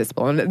as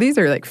irresistible. And these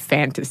are like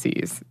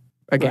fantasies,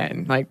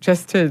 again, like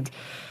just to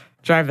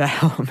drive that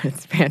home,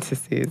 it's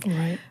fantasies.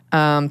 Right.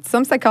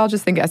 Some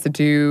psychologists think it has to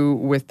do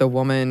with the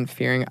woman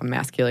fearing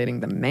emasculating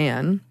the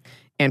man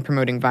and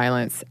promoting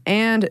violence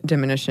and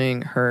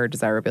diminishing her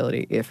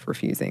desirability if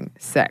refusing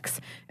sex.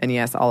 And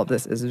yes, all of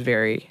this is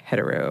very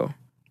hetero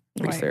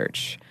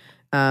research.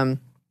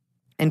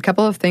 And a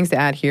couple of things to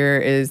add here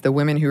is the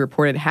women who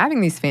reported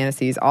having these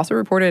fantasies also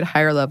reported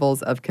higher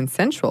levels of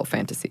consensual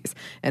fantasies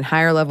and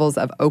higher levels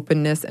of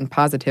openness and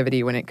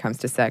positivity when it comes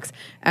to sex,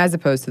 as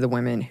opposed to the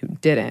women who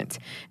didn't.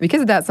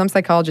 Because of that, some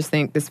psychologists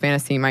think this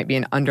fantasy might be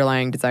an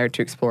underlying desire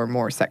to explore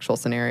more sexual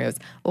scenarios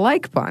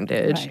like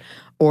bondage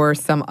or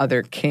some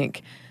other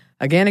kink.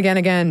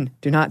 Again,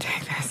 do not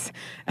take this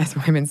as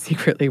women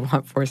secretly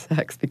want forced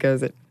sex,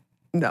 because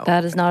no.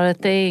 That is not a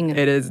thing.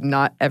 It is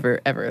not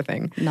ever a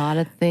thing. Not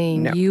a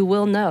thing. No. You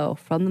will know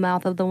from the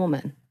mouth of the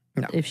woman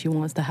if she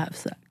wants to have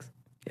sex.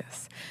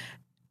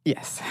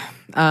 Yes.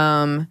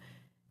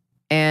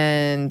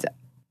 And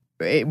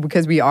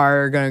because we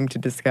are going to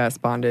discuss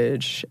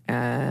bondage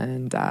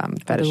and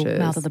fetishes. The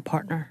mouth of the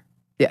partner.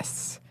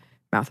 Yes.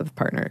 Mouth of the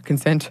partner.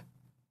 Consent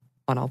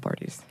on all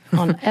parties.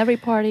 On every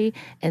party.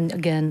 And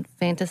again,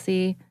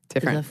 fantasy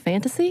different. Is a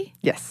fantasy.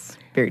 Yes.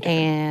 Very different.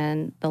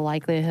 And the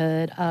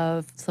likelihood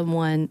of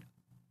someone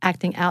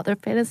acting out their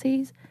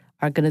fantasies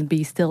are going to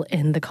be still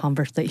in the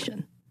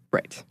conversation.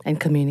 Right. And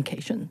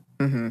communication.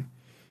 Mm-hmm.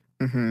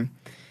 Mm-hmm.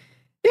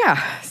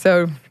 Yeah.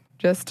 So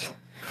just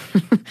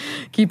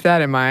keep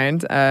that in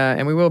mind.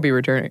 And we will be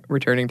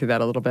returning to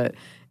that a little bit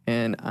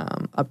in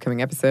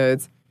upcoming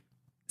episodes.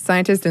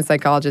 Scientists and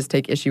psychologists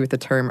take issue with the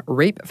term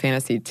rape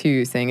fantasy,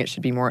 too, saying it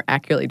should be more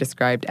accurately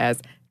described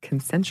as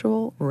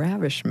consensual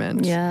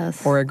ravishment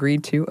or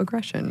agreed to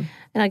aggression.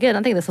 And again,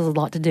 I think this has a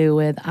lot to do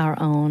with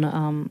our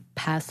own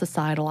past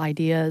societal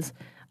ideas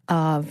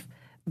of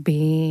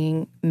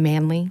being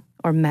manly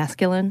or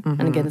masculine. Mm-hmm.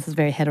 And again, this is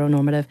very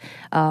heteronormative.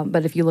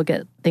 But if you look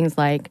at things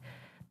like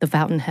The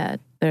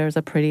Fountainhead, there's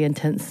a pretty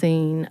intense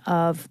scene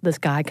of this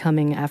guy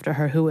coming after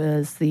her who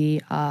is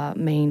the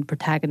main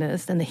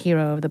protagonist and the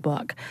hero of the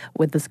book,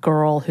 with this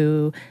girl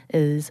who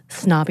is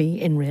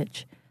snobby and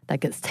rich that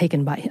gets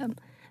taken by him.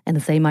 And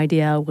the same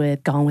idea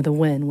with Gone with the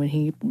Wind, when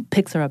he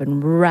picks her up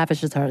and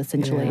ravishes her,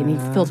 essentially, and he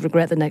feels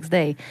regret the next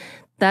day.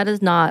 That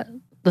is not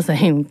the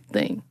same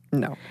thing.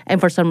 No.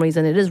 And for some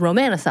reason, it is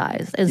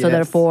romanticized. And so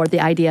therefore, the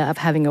idea of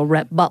having a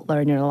Rhett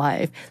Butler in your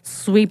life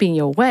sweeping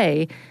you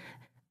away,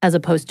 as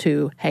opposed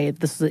to, hey,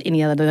 this is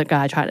any other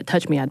guy trying to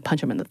touch me, I'd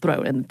punch him in the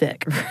throat and the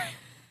dick.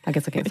 I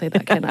guess I can't say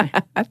that, can I?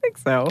 I think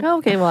so.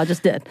 Okay, well, I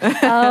just did. But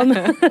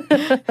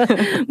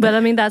I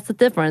mean, that's the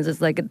difference.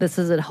 It's like this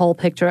is a whole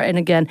picture. And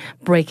again,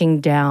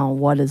 breaking down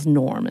what is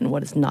norm and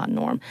what is not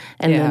norm.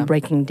 And then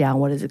breaking down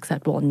what is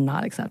acceptable and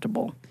not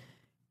acceptable.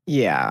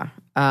 Yeah.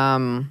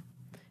 And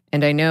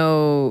I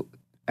know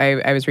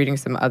I was reading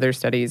some other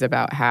studies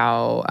about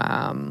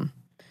how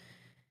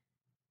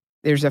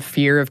there's a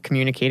fear of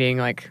communicating,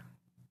 like,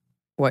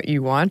 what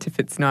you want if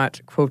it's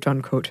not quote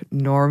unquote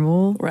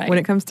normal Right. when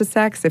it comes to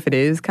sex. If it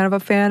is kind of a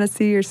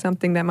fantasy or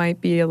something that might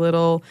be a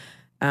little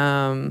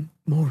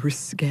more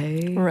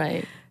risque.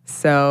 Right.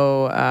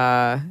 So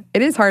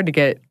it is hard to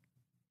get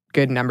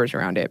good numbers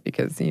around it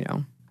because,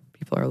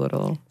 people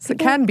are it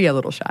can be a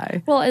little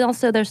shy. Well, and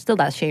also there's still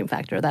that shame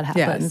factor that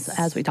happens, Yes.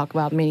 as we talk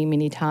about many,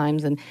 many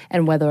times,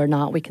 and whether or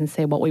not we can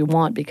say what we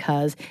want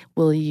because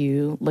will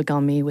you look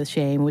on me with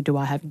shame? Do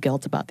I have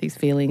guilt about these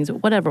feelings?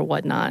 Whatever,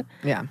 whatnot.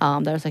 Yeah.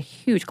 There's a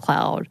huge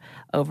cloud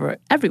over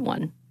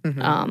everyone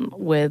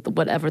with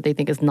whatever they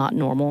think is not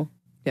normal.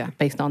 Yeah.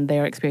 Based on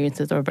their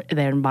experiences or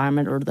their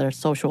environment or their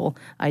social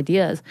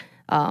ideas.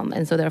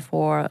 And so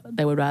therefore,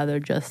 they would rather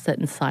just sit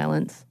in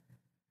silence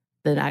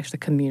than actually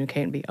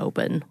communicate and be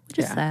open, which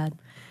is sad.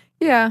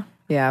 Yeah.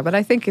 Yeah. But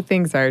I think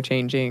things are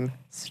changing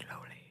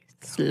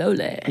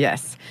Slowly.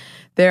 Yes.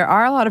 There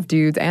are a lot of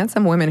dudes and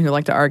some women who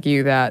like to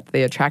argue that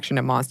the attraction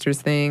to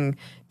monsters thing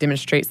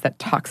demonstrates that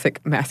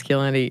toxic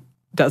masculinity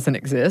doesn't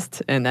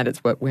exist and that it's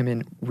what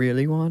women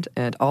really want.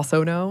 And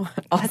also no.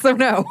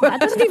 That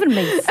doesn't even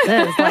make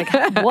sense. Like,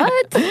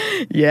 what?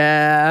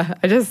 Yeah.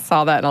 I just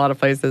saw that in a lot of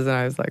places and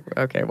I was like,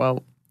 okay,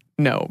 well,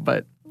 no,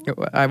 but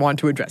I want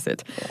to address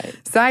it.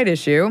 Right. Side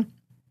issue,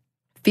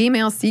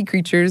 female sea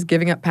creatures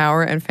giving up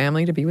power and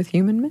family to be with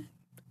human men.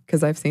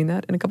 Because I've seen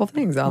that in a couple of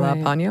things, a la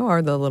Ponyo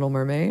or The Little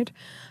Mermaid.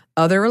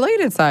 Other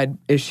related side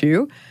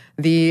issue,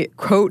 the,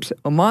 quote,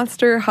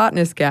 monster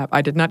hotness gap.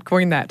 I did not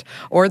coin that.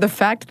 Or the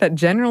fact that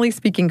generally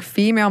speaking,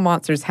 female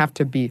monsters have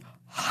to be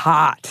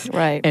hot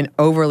and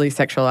overly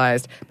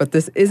sexualized. But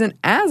this isn't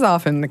as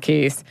often the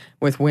case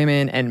with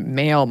women and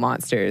male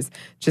monsters.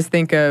 Just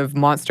think of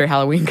monster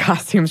Halloween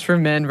costumes for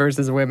men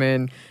versus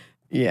women.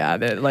 Yeah,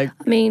 that like...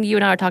 I mean, you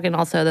and I are talking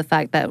also the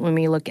fact that when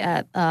we look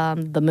at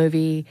the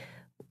movie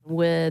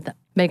with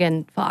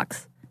Megan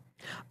Fox.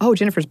 Oh,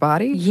 Jennifer's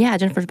Body? Yeah,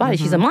 Jennifer's Body.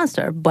 She's a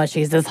monster, but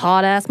she's this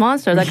hot-ass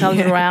monster that comes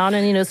around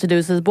and,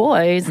 seduces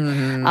boys.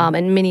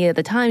 And many of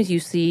the times you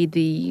see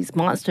these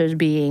monsters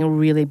being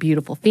really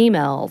beautiful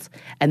females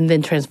and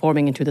then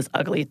transforming into this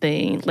ugly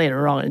thing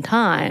later on in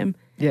time.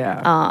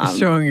 Yeah,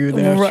 showing you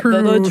the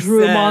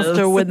true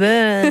monster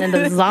within and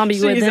the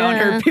zombie within. She's on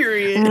her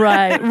period.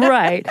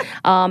 Right.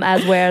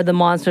 As where the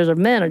monsters of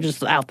men are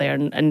just out there.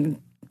 And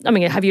I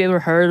mean, have you ever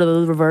heard of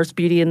the reverse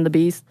Beauty and the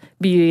Beast?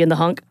 Beauty and the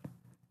Hunk?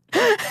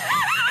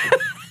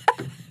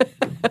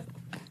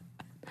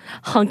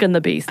 Hunk and the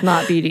Beast,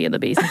 not Beauty and the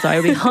Beast. I'm sorry,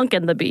 it would be Hunk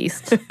and the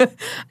Beast.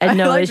 And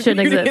no, it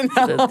shouldn't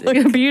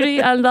exist.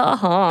 Beauty and the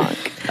Hunk.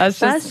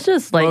 That's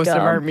just like most of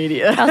our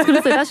media. I was going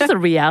to say, that's just a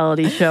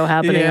reality show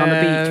happening on the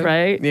beach,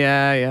 right?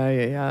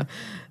 Yeah.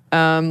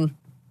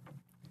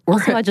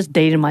 Also, I just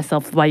dated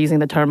myself by using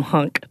the term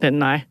hunk,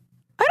 didn't I?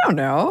 I don't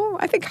know.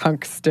 I think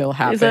hunk still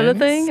happens. Is that a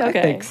thing? Okay.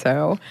 I think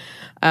so.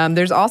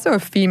 There's also a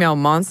female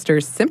monster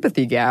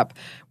sympathy gap.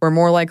 We're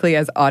more likely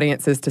as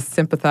audiences to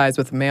sympathize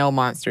with male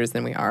monsters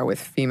than we are with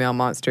female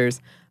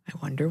monsters. I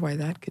wonder why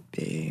that could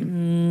be.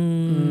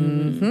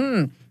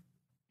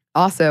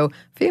 Also,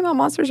 female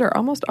monsters are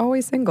almost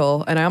always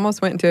single. And I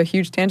almost went into a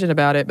huge tangent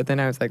about it, but then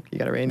I was like, you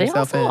got to rein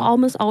yourself in. They also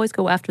almost always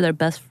go after their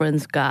best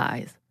friend's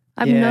guys.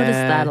 I've noticed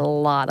that a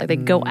lot. Like they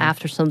go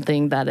after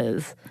something that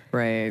is,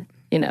 right,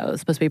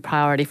 supposed to be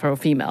priority for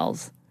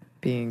females.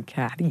 Being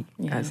catty,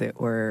 as it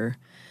were.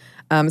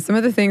 Some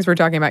of the things we're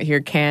talking about here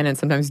can and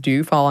sometimes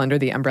do fall under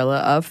the umbrella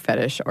of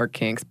fetish or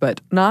kinks, but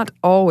not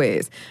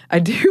always. I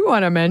do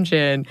want to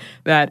mention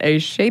that a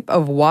shape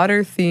of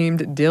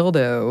water-themed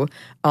dildo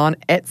on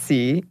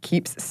Etsy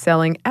keeps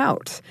selling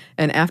out.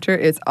 And after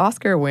its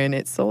Oscar win,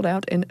 it sold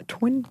out in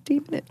 20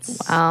 minutes.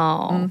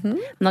 Wow. I'm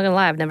not going to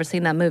lie, I've never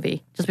seen that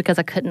movie just because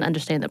I couldn't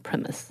understand the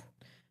premise.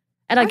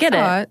 And I get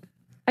it.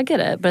 I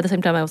get it. But at the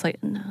same time, I was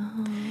like, no.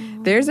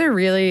 There's a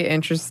really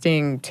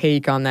interesting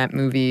take on that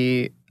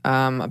movie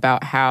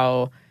about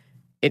how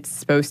it's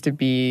supposed to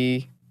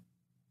be,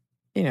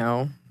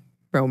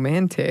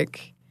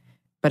 romantic,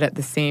 but at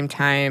the same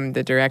time,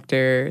 the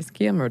director is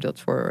Guillermo del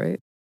Toro, right?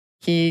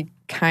 He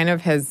kind of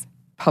has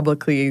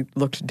publicly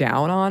looked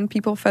down on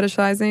people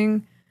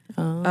fetishizing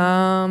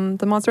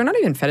the monster. Not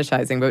even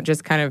fetishizing, but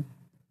just kind of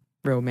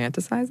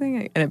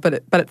romanticizing it. But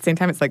at the same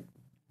time, it's like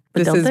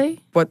this is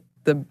what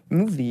the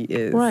movie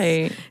is.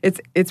 Right.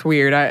 It's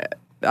weird.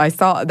 I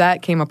saw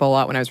that came up a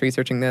lot when I was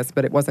researching this,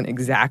 but it wasn't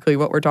exactly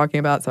what we're talking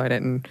about, so I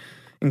didn't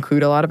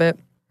include a lot of it.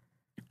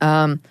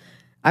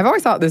 I've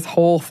always thought this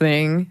whole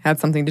thing had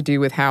something to do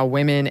with how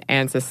women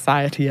and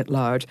society at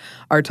large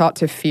are taught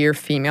to fear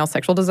female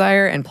sexual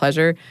desire and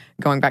pleasure,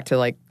 going back to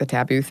like the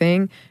taboo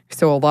thing.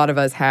 So a lot of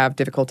us have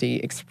difficulty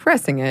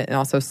expressing it and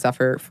also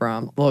suffer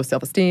from low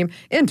self-esteem.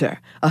 Enter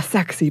a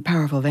sexy,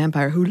 powerful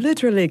vampire who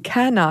literally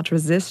cannot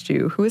resist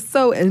you, who is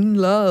so in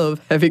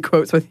love, heavy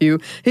quotes, with you.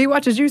 He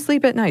watches you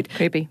sleep at night.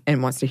 Creepy.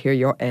 And wants to hear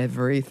your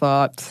every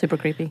thought. Super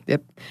creepy.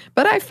 Yep.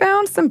 But I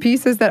found some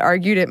pieces that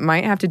argued it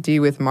might have to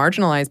do with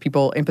marginalized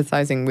people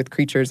empathizing with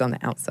creatures on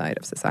the outside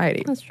of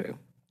society. That's true.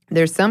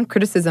 There's some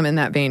criticism in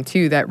that vein,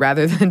 too, that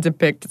rather than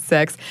depict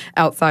sex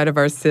outside of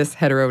our cis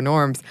hetero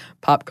norms,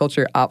 pop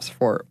culture opts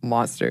for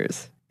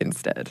monsters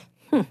instead.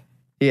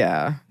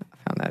 Yeah,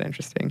 I found that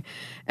interesting.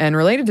 And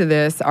related to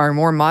this, our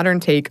more modern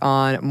take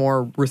on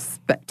more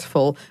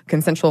respectful,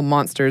 consensual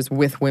monsters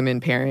with women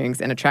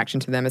pairings and attraction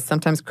to them is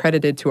sometimes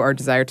credited to our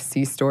desire to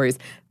see stories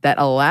that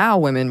allow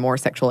women more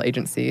sexual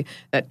agency,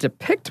 that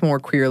depict more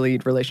queer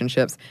lead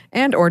relationships,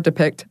 and or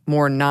depict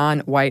more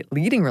non-white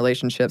leading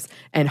relationships,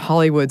 and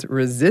Hollywood's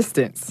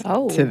resistance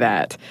to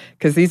that.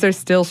 Because these are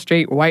still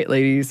straight white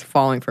ladies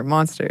falling for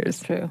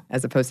monsters. True.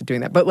 As opposed to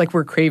doing that. But like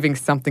we're craving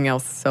something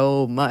else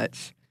so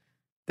much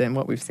than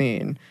what we've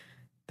seen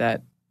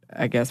that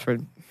I guess for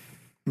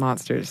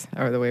monsters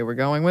are the way we're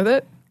going with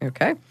it.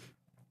 Okay.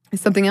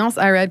 Something else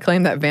I read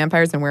claimed that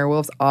vampires and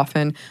werewolves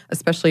often,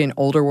 especially in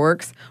older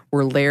works,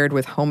 were layered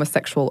with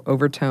homosexual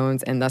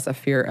overtones and thus a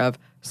fear of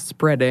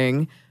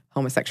spreading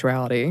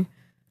homosexuality.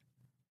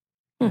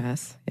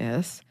 Yes.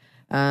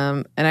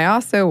 And I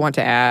also want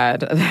to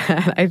add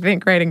that I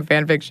think writing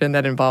fan fiction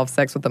that involves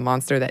sex with a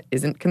monster that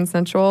isn't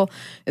consensual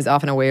is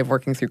often a way of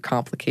working through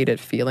complicated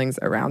feelings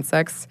around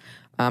sex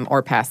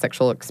or past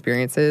sexual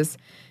experiences.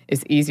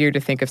 It's easier to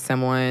think of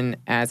someone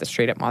as a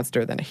straight-up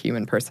monster than a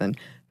human person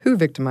who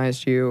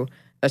victimized you.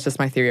 That's just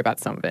my theory about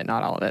some of it,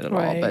 not all of it at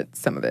all, but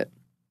some of it.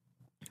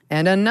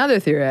 And another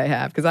theory I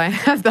have, because I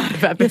have thought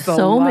about this a lot.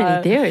 So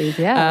many theories,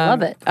 I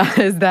love it.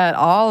 Is that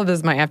all of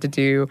this might have to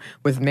do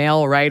with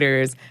male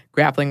writers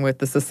grappling with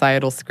the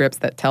societal scripts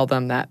that tell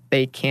them that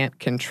they can't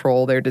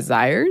control their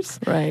desires.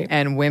 Right.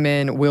 And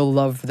women will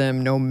love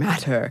them no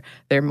matter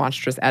their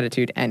monstrous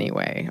attitude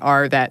anyway.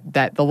 Or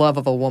that the love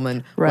of a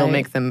woman will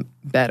make them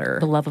better.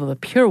 The love of a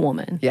pure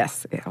woman.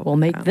 Yes. Will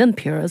make them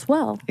pure as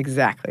well.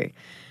 Exactly.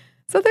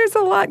 So there's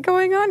a lot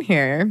going on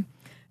here.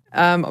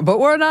 But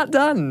we're not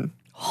done.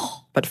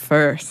 But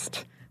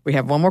first, we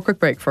have one more quick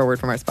break for a word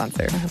from our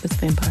sponsor. I hope it's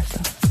vampire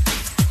stuff.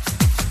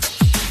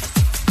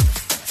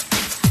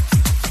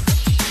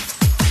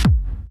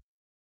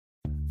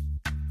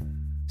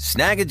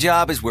 Snag a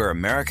Job is where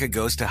America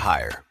goes to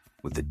hire,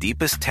 with the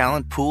deepest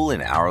talent pool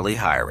in hourly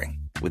hiring.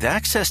 With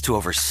access to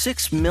over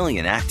 6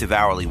 million active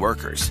hourly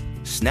workers,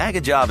 Snag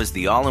a Job is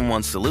the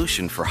all-in-one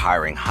solution for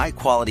hiring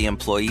high-quality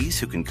employees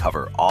who can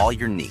cover all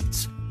your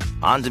needs.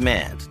 On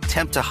demand,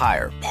 temp to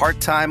hire,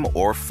 part-time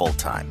or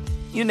full-time.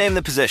 You name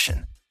the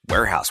position.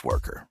 Warehouse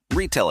worker,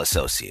 retail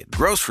associate,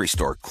 grocery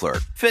store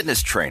clerk,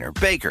 fitness trainer,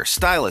 baker,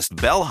 stylist,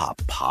 bellhop,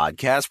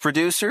 podcast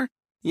producer.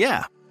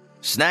 Yeah,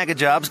 Snag a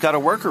Job's got a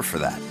worker for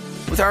that.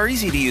 With our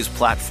easy-to-use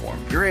platform,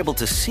 you're able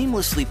to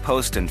seamlessly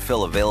post and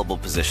fill available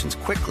positions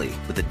quickly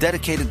with a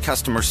dedicated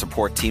customer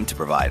support team to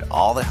provide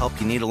all the help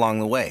you need along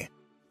the way.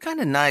 Kind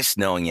of nice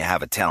knowing you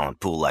have a talent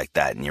pool like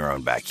that in your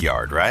own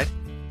backyard, right?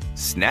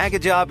 Snag a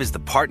Job is the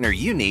partner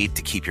you need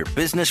to keep your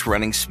business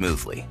running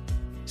smoothly.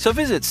 So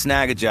visit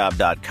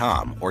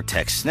snagajob.com or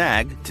text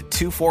SNAG to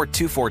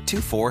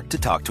 242424 to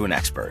talk to an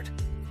expert.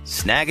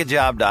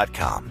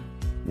 Snagajob.com,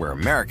 where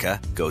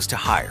America goes to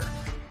hire.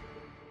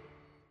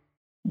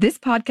 This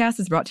podcast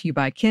is brought to you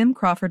by Kim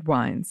Crawford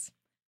Wines.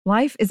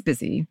 Life is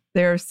busy.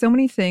 There are so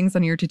many things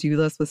on your to-do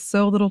list with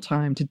so little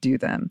time to do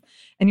them.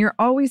 And you're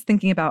always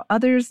thinking about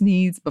others'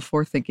 needs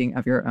before thinking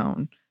of your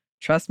own.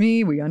 Trust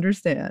me, we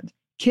understand.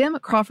 Kim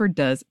Crawford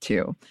does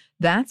too.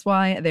 That's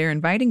why they're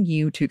inviting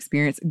you to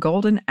experience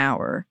Golden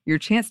Hour, your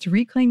chance to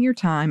reclaim your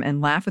time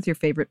and laugh with your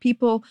favorite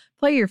people,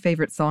 play your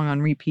favorite song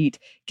on repeat,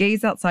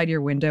 gaze outside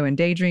your window and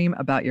daydream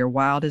about your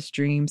wildest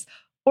dreams,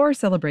 or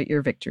celebrate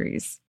your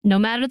victories. No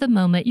matter the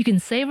moment, you can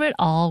savor it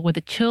all with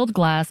a chilled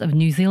glass of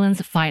New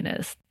Zealand's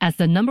finest. As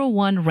the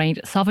 #1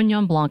 ranked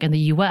Sauvignon Blanc in the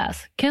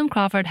U.S., Kim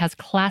Crawford has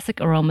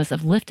classic aromas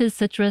of lifted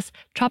citrus,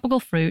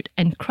 tropical fruit,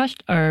 and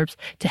crushed herbs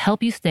to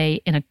help you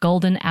stay in a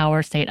golden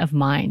hour state of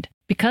mind.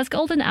 Because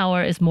golden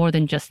hour is more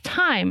than just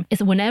time,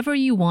 it's whenever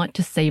you want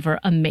to savor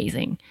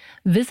amazing.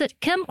 Visit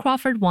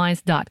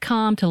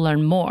KimCrawfordWines.com to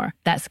learn more.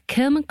 That's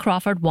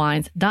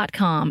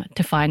KimCrawfordWines.com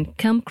to find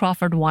Kim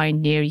Crawford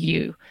wine near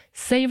you.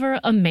 Savor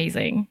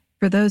amazing.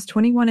 For those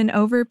 21 and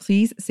over,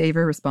 please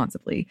savor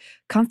responsibly.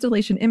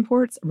 Constellation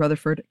Imports,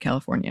 Rutherford,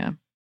 California.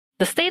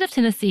 The state of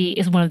Tennessee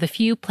is one of the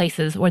few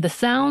places where the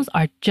sounds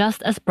are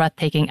just as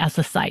breathtaking as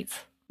the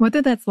sights.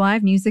 Whether that's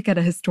live music at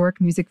a historic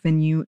music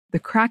venue, the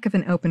crack of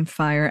an open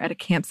fire at a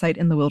campsite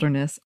in the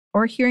wilderness,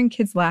 or hearing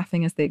kids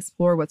laughing as they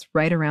explore what's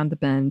right around the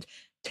bend,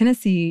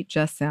 Tennessee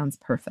just sounds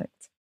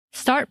perfect.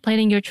 Start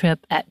planning your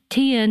trip at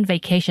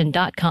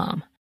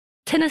tnvacation.com.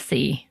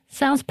 Tennessee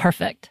sounds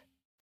perfect.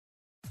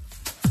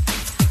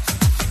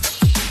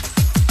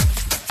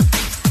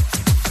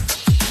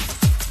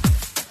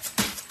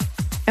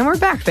 And we're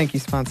back. Thank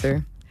you,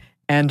 sponsor.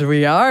 And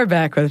we are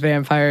back with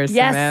vampires,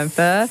 yes.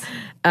 Samantha.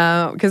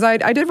 Because I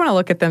did want to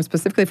look at them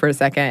specifically for a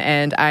second.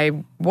 And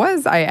I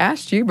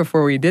asked you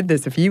before we did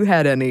this if you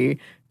had any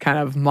kind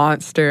of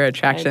monster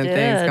attraction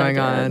things going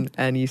on.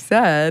 And you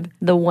said...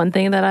 The one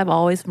thing that I've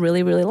always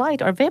really, really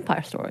liked are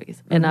vampire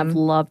stories. And I've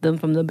loved them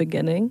from the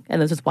beginning.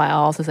 And this is why I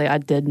also say I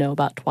did know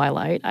about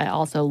Twilight. I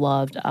also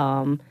loved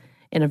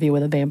Interview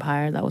with a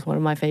Vampire. That was one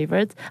of my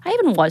favorites. I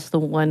even watched the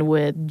one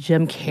with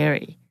Jim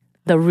Carrey.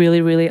 The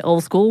really, really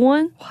old school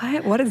one.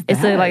 What? What is that?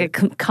 It's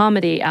like a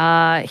comedy.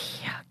 Yeah,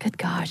 good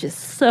gosh, it's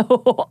so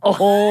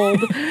old.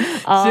 Jim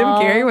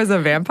Carrey was a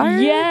vampire?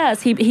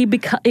 Yes,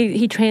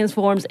 he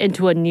transforms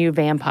into a new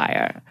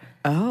vampire.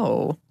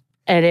 Oh.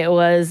 And it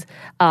was,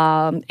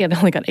 it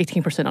only got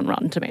 18% on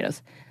Rotten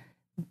Tomatoes.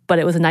 But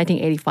it was a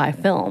 1985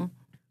 film.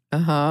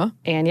 Uh-huh.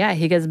 And yeah,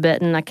 he gets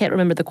bitten. I can't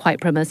remember the quite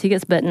premise. He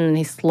gets bitten and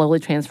he's slowly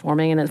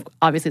transforming. And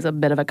obviously it's a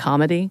bit of a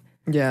comedy.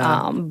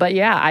 Yeah. But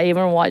yeah, I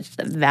even watched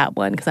that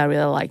one because I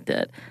really liked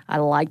it. I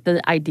liked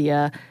the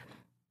idea.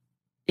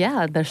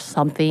 Yeah, there's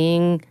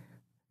something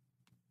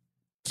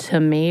to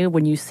me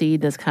when you see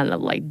this kind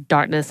of like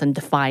darkness and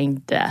defying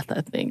death,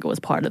 I think was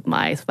part of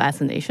my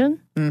fascination.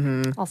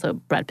 Mm-hmm. Also,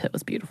 Brad Pitt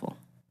was beautiful.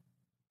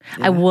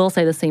 Yeah. I will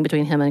say the scene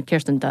between him and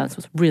Kirsten Dunst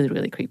was really,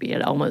 really creepy.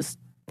 It almost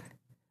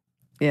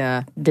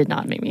did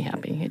not make me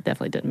happy. It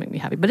definitely didn't make me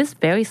happy. But it's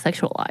very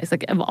sexualized.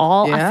 Like I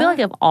feel like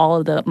of all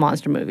of the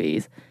monster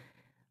movies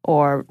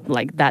or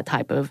like that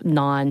type of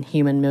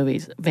non-human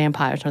movies,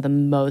 vampires are the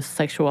most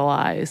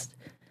sexualized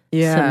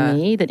to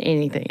me than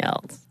anything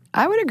else.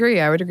 I would agree.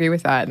 I would agree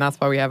with that. And that's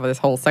why we have this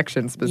whole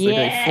section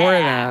specifically for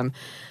them.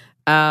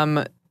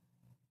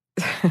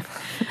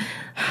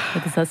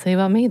 What does that say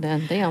about me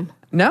then? Damn.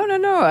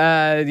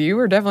 No. You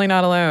were definitely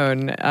not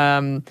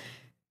alone.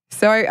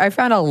 So I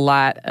found a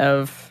lot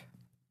of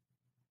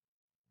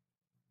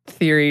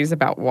theories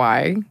about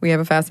why we have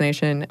a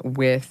fascination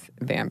with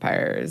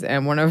vampires.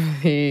 And while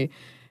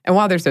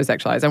they're so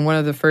sexualized, and one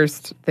of the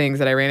first things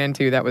that I ran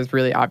into that was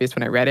really obvious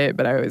when I read it,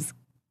 but I was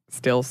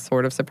still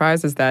sort of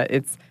surprised, is that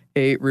it's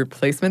a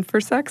replacement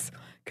for sex.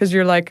 Because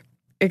you're like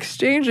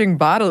exchanging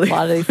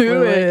bodily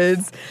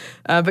fluids,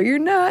 but you're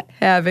not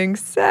having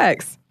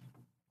sex.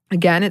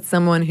 Again, it's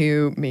someone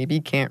who maybe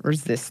can't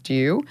resist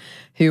you,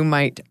 who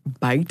might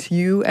bite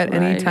you at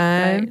any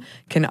time,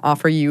 can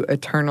offer you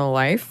eternal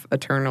life,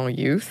 eternal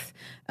youth,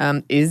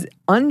 is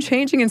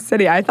unchanging and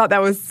steady. I thought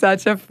that was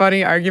such a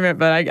funny argument,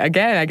 but I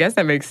guess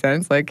that makes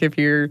sense. Like if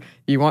you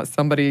want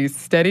somebody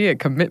steady, a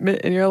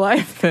commitment in your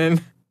life, then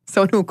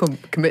someone who will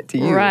commit to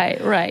you.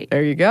 Right.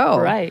 There you go.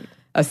 Right.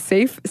 A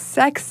safe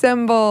sex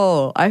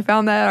symbol. I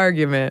found that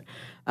argument.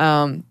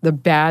 The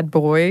bad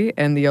boy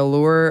and the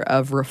allure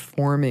of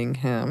reforming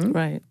him.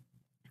 Right.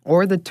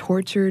 Or the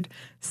tortured,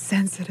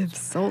 sensitive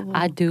soul.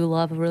 I do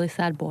love a really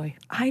sad boy.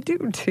 I do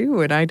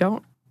too, and I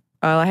don't.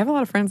 I have a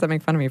lot of friends that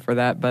make fun of me for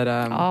that, but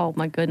oh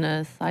my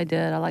goodness, I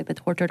did. I like the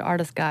tortured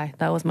artist guy.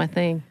 That was my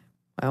thing.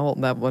 Well,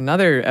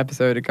 another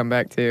episode to come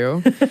back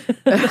to.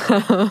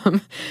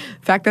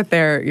 Fact that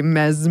they're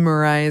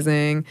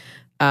mesmerizing,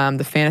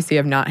 the fantasy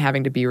of not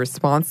having to be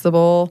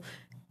responsible,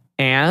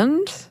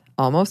 and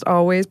almost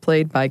always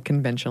played by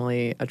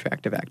conventionally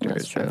attractive actors.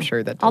 That's true. I'm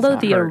sure that does Although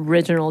not the hurt.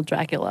 original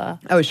Dracula.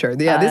 Oh, sure.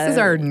 Yeah, this is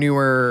our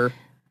newer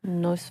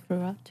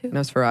Nosferatu?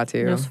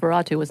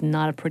 Nosferatu was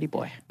not a pretty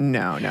boy.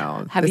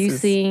 No. Have you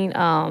seen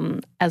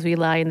As We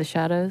Lie in the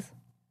Shadows?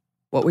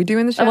 What We Do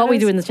in the Shadows? What We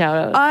Do in the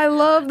Shadows. I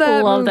love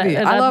that movie.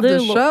 I love the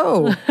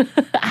show.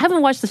 I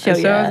haven't watched the show yet.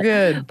 The show's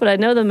good. But I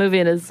know the movie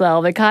in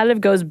itself. It kind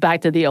of goes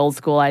back to the old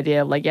school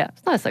idea of like,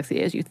 it's not as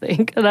sexy as you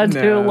think. And I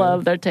do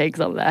love their takes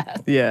on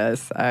that.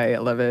 Yes, I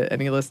love it.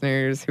 Any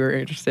listeners who are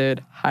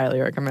interested, highly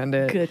recommend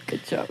it.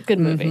 Good show. Good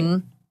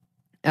movie.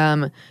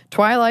 Mm-hmm.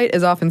 Twilight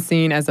is often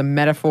seen as a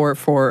metaphor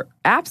for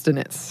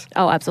abstinence.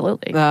 Oh,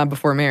 absolutely.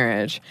 Before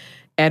marriage.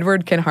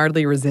 Edward can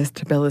hardly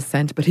resist Bella's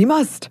scent, but he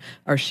must,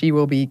 or she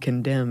will be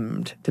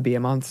condemned to be a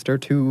monster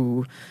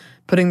too.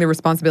 Putting the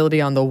responsibility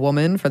on the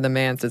woman for the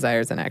man's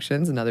desires and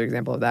actions, another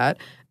example of that.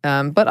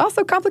 But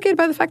also complicated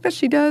by the fact that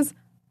she does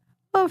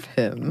love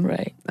him.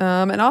 Right.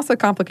 And also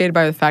complicated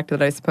by the fact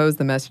that I suppose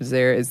the message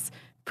there is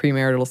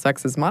premarital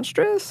sex is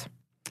monstrous.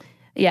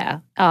 Yeah.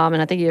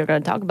 And I think you're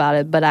going to talk about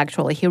it, but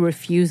actually he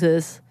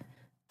refuses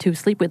to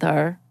sleep with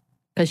her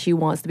because she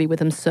wants to be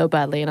with him so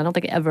badly. And I don't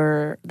think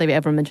they've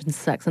ever mentioned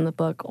sex in the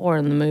book or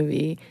in the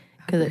movie.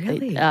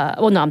 Really?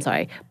 I'm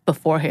sorry,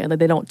 beforehand. Like,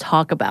 they don't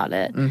talk about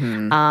it.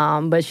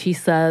 Mm-hmm. But she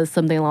says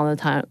something along the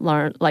time,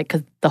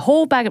 because the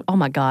whole oh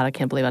my God, I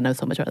can't believe I know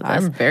so much about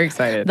this. I'm very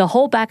excited. The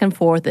whole back and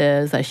forth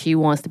is that she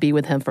wants to be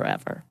with him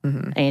forever.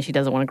 Mm-hmm. And she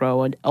doesn't want to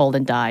grow old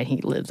and die. And he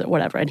lives or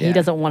whatever. And he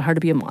doesn't want her to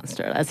be a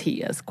monster, as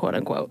he is, quote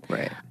unquote.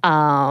 Right.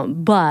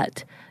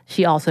 But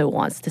she also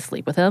wants to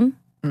sleep with him.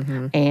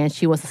 Mm-hmm. And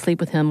she wants to sleep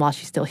with him while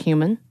she's still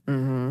human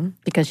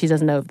because she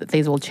doesn't know that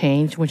things will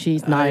change when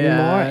she's not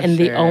anymore. And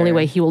the only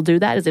way he will do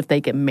that is if they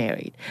get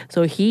married.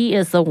 So he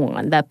is the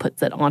one that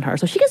puts it on her.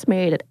 So she gets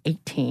married at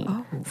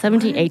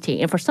 17, 18.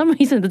 And for some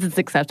reason, this is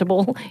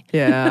acceptable.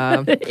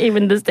 Yeah.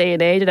 Even this day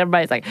and age. And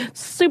everybody's like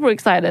super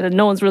excited. And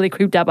no one's really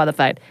creeped out by the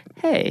fact,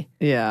 hey,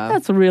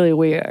 that's really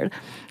weird.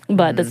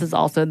 But this is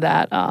also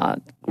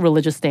that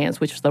religious stance,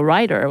 which the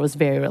writer was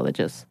very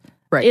religious.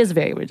 Right. Is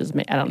very religious.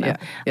 I don't know.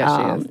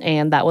 Yeah, she is.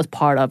 And that was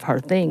part of her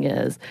thing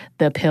is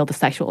the appeal to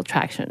sexual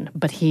attraction.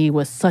 But he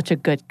was such a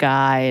good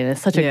guy and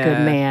such a good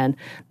man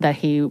that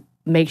he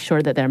makes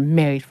sure that they're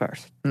married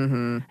first.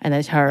 Mm-hmm. And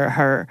that's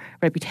her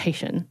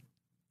reputation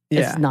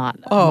Yeah. is not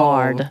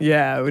marred.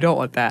 Yeah, we don't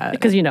want that.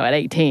 Because, at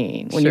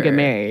 18, when you get Sure.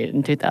 married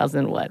in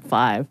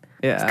 2005,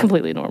 Yeah. it's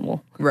completely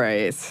normal.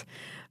 Right.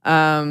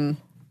 And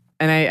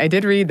I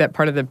did read that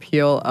part of the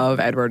appeal of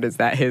Edward is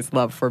that his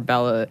love for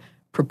Bella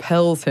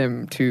propels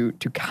him to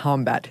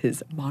combat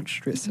his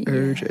monstrous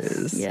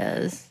urges.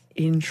 Yes.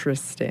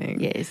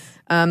 Interesting. Yes.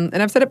 And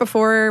I've said it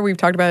before, we've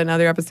talked about it in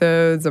other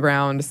episodes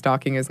around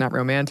stalking is not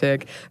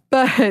romantic,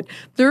 but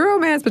the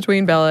romance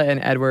between Bella and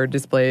Edward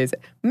displays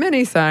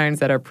many signs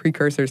that are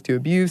precursors to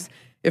abuse,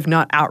 if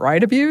not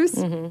outright abuse,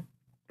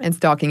 and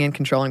stalking and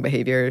controlling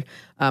behavior.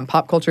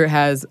 Pop culture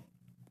has,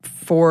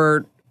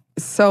 for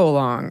so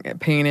long,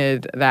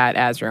 painted that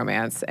as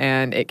romance,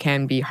 and it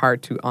can be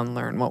hard to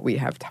unlearn what we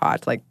have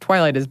taught. Like,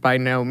 Twilight is by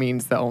no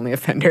means the only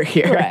offender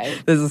here.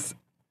 Right. This is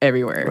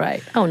everywhere.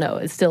 Right. Oh, no,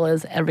 it still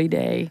is every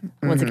day.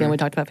 Once again, we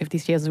talked about 50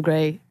 Shades of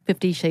Grey,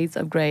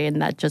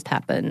 and that just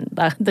happened.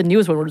 The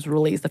newest one was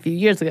released a few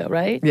years ago,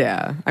 right?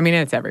 Yeah. I mean,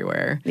 it's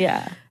everywhere.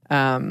 Yeah.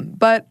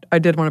 But I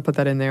did want to put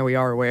that in there. We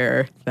are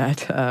aware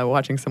that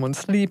watching someone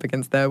sleep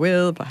against their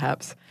will,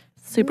 perhaps.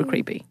 Super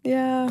creepy.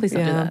 Yeah. Please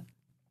don't do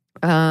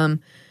that.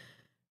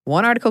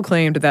 One article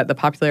claimed that the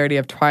popularity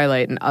of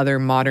Twilight and other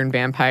modern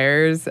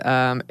vampires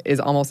is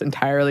almost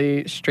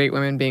entirely straight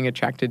women being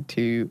attracted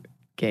to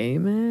gay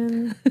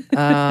men.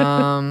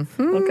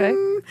 Okay.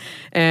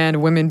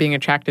 And women being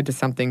attracted to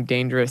something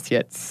dangerous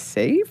yet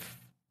safe.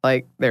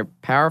 Like, they're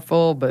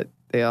powerful, but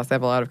they also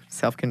have a lot of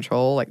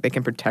self-control. Like, they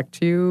can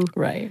protect you.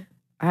 Right.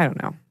 I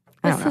don't know.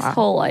 It's this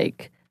whole,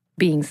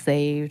 being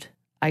saved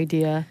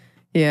idea.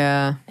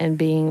 Yeah. And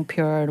being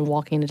pure and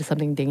walking into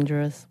something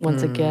dangerous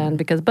once again.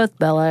 Because both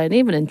Bella and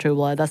even in True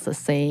Blood, that's the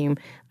same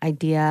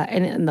idea.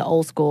 And in the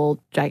old school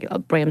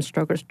Bram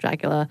Stoker's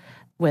Dracula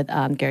with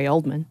Gary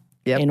Oldman.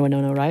 Yep. And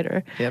Winona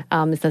Ryder. Yep.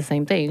 It's the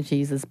same thing.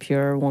 She's this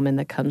pure woman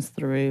that comes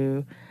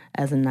through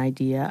as an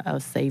idea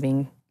of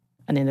saving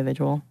an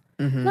individual.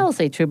 And I will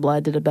say True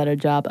Blood did a better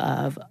job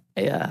of,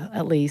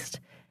 at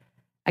least,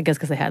 I guess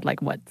because they had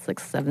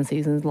 6, 7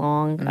 seasons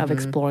long of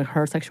exploring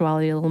her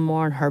sexuality a little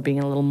more and her being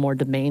a little more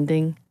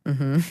demanding.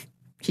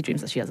 She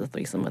dreams that she has a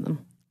threesome with him.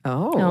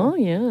 Oh.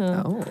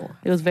 Yeah. Oh.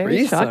 It was very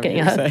Threesome, shocking.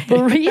 you're saying.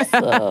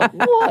 Threesome.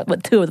 What?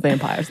 With 2 of the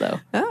vampires, though.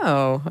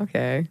 Oh,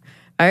 okay.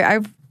 I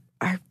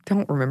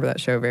don't remember that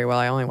show very well.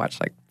 I only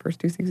watched first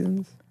 2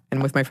 seasons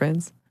and with my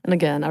friends. And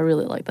again, I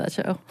really like that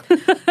show.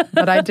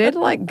 But I did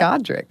like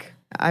Godric.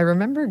 I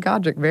remember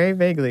Godric very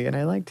vaguely, and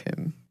I liked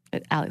him.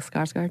 Alex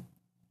Skarsgård.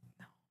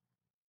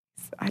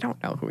 I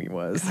don't know who he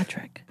was.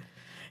 Godric.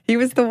 He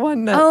was the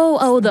one that the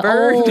old.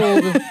 burned.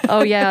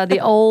 The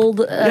old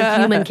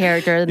human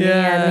character. In the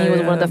end, he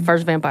was one of the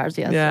first vampires.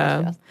 Yes.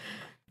 Yeah. Yes.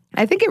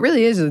 I think it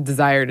really is a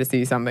desire to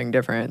see something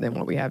different than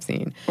what we have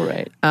seen.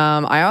 Right.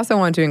 I also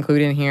want to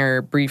include in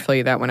here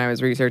briefly that when I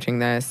was researching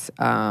this,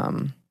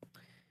 some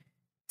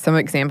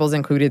examples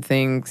included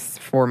things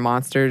for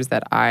monsters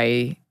that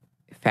I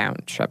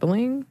found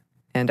troubling.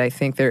 And I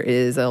think there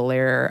is a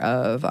layer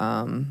of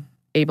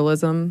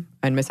ableism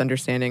and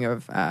misunderstanding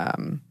of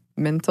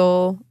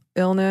mental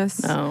illness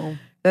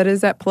that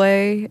is at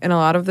play in a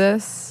lot of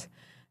this.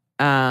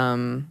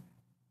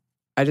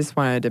 I just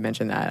wanted to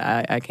mention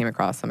that. I came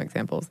across some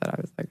examples that I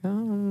was like, I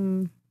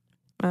don't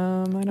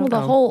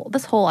know.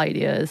 This whole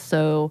idea is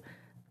so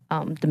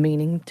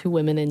demeaning to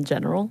women in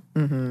general,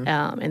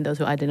 and those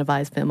who identify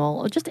as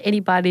female, or just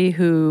anybody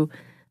who,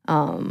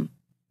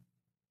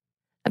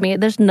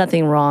 there's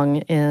nothing wrong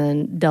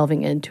in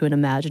delving into an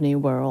imaginary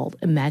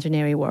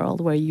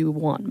world where you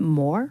want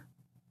more,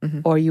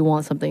 or you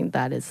want something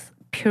that is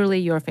purely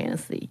your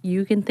fantasy.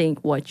 You can think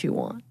what you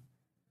want.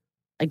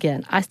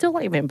 Again, I still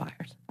like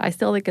vampires. I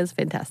still think it's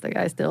fantastic.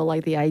 I still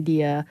like the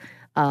idea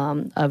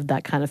of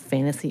that kind of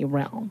fantasy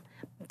realm.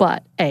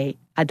 But A,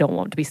 I don't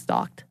want to be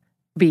stalked.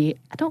 B,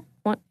 I don't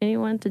want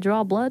anyone to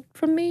draw blood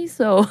from me.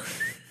 So,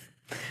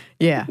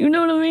 yeah. You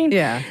know what I mean?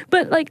 Yeah.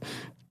 But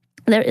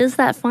there is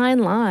that fine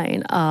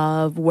line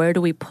of where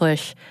do we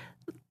push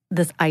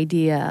this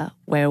idea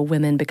where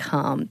women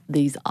become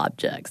these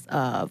objects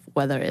of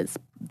whether it's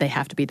they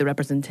have to be the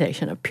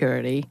representation of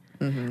purity,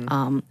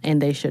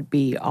 and they should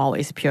be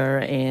always pure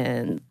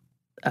and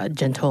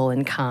gentle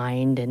and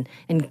kind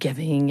and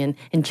giving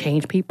and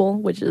change people,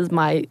 which is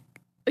my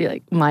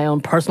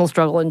own personal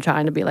struggle in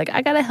trying to be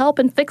I gotta help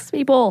and fix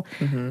people.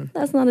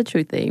 That's not a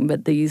true thing,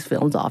 but these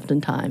films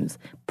oftentimes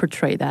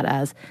portray that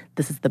as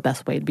this is the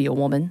best way to be a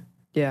woman.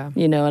 Yeah.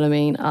 You know what I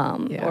mean?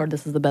 Or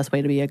this is the best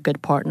way to be a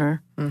good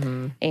partner.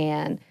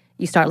 And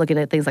you start looking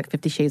at things like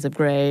 50 Shades of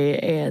Grey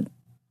and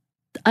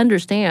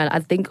understand, I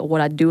think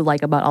what I do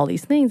like about all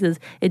these things is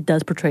it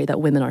does portray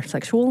that women are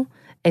sexual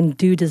and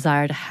do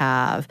desire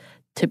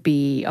to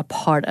be a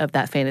part of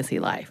that fantasy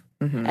life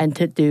and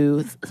to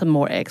do some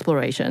more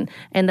exploration,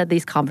 and that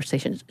these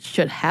conversations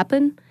should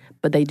happen,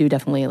 but they do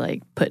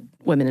definitely put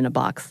women in a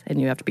box, and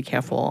you have to be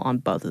careful on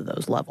both of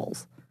those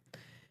levels.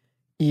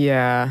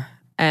 Yeah.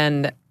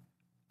 And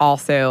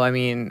also,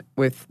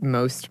 with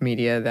most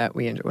media that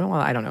we enjoy, well,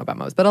 I don't know about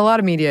most, but a lot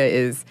of media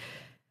is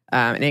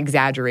an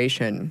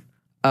exaggeration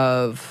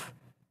of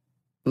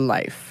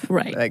life.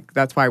 Right. Like,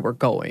 that's why we're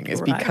going,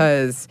 is Right.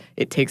 because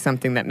it takes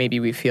something that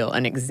maybe we feel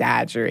and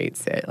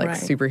exaggerates it. Like, Right.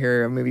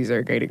 superhero movies are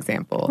a great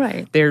example.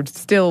 Right. They're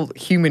still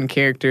human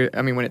characters.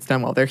 I mean, when it's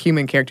done well, they're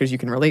human characters you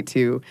can relate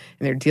to,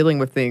 and they're dealing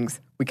with things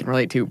we can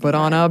relate to, but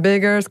on a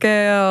bigger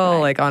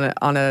scale, like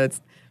on a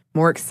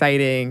more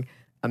exciting,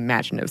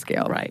 imaginative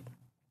scale. Right.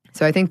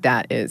 So I think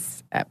that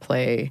is at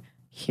play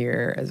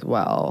here as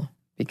well,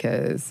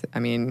 because, I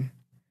mean,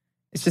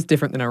 it's just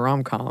different than a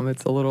rom-com.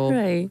 It's a little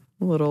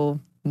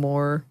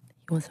more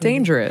You want something-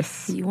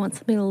 dangerous. You want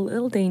something a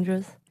little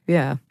dangerous.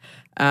 Yeah.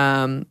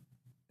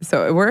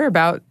 So we're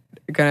about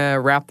going to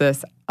wrap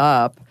this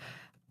up.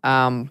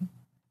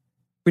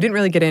 We didn't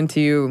really get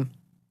into,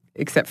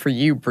 except for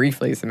you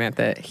briefly,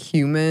 Samantha,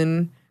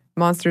 human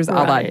monsters a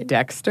la Right.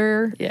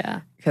 Dexter, Yeah.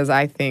 because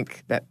I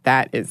think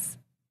that is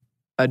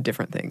a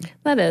different thing.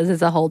 That is.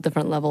 It's a whole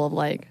different level of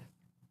like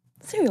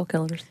serial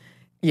killers.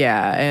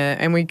 Yeah,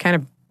 and we kind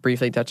of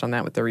briefly touched on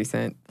that with the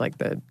recent, like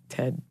the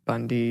Ted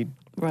Bundy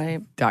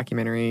Right.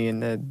 documentary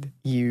and the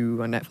You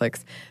on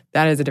Netflix.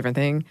 That is a different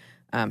thing.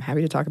 I'm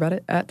happy to talk about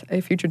it at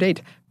a future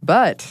date.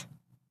 But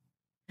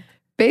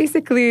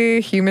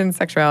basically, human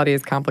sexuality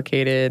is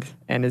complicated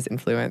and is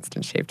influenced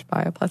and shaped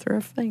by a plethora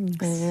of things.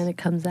 And it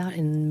comes out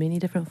in many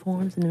different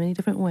forms in many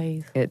different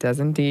ways. It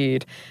does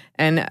indeed.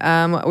 And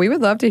we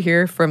would love to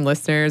hear from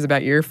listeners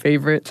about your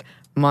favorite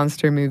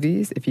monster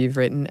movies, if you've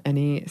written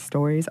any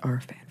stories or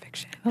fan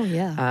fiction. Oh,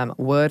 yeah.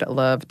 Would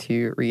love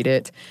to read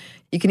it.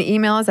 You can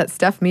email us at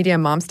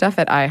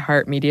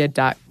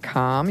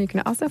stuffmediamomstuff@iheartmedia.com. You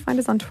can also find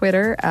us on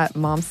Twitter at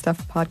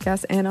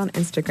momstuffpodcast and on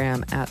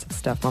Instagram at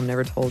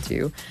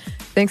stuffmomnevertoldyou.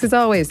 Thanks as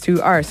always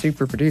to our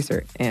super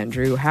producer,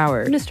 Andrew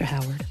Howard. Mr.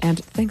 Howard.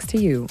 And thanks to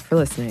you for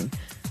listening.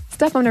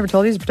 Stuff Mom Never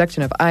Told You is a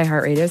production of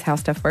iHeartRadio's How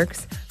Stuff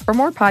Works. For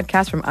more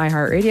podcasts from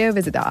iHeartRadio,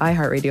 visit the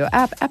iHeartRadio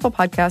app, Apple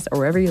Podcasts, or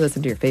wherever you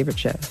listen to your favorite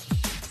shows.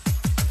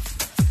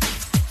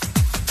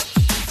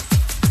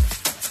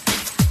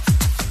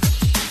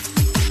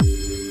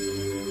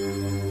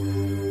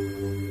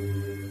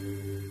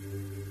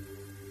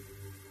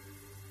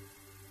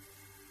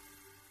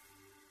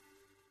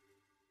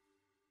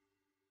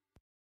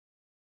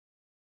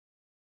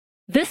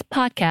 This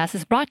podcast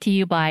is brought to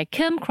you by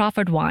Kim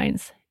Crawford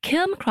Wines.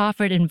 Kim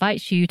Crawford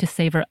invites you to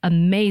savor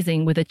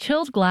amazing with a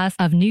chilled glass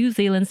of New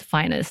Zealand's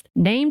finest,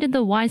 named in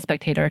the Wine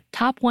Spectator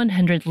Top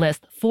 100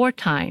 list 4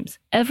 times.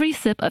 Every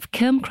sip of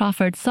Kim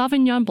Crawford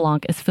Sauvignon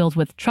Blanc is filled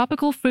with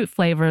tropical fruit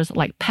flavors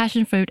like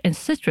passion fruit and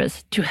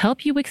citrus to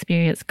help you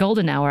experience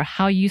golden hour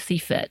how you see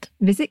fit.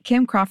 Visit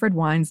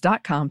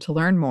KimCrawfordWines.com to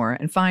learn more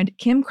and find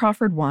Kim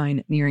Crawford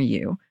wine near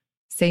you.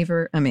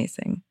 Savor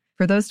amazing.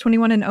 For those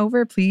 21 and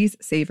over, please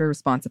savor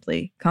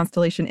responsibly.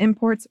 Constellation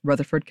Imports,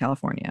 Rutherford,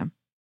 California.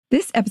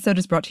 This episode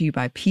is brought to you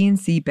by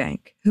PNC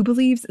Bank, who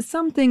believes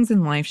some things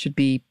in life should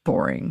be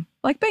boring,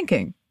 like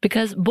banking.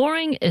 Because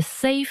boring is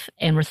safe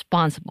and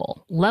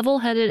responsible,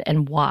 level-headed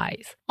and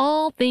wise.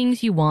 All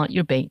things you want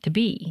your bank to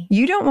be.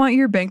 You don't want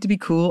your bank to be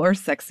cool or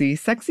sexy.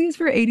 Sexy is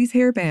for 80s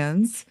hair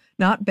bands,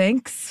 not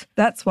banks.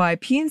 That's why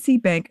PNC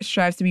Bank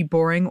strives to be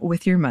boring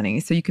with your money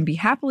so you can be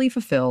happily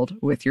fulfilled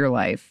with your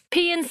life.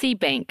 PNC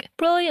Bank,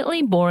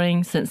 brilliantly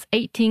boring since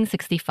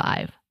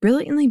 1865.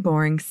 Brilliantly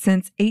Boring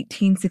Since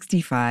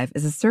 1865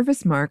 is a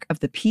service mark of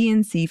the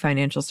PNC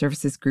Financial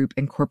Services Group,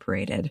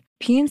 Incorporated.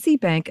 PNC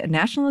Bank, a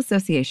National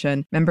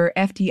Association, member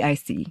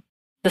FDIC.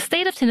 The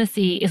state of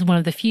Tennessee is one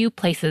of the few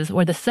places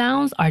where the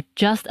sounds are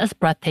just as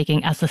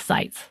breathtaking as the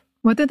sights.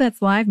 Whether that's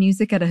live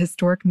music at a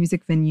historic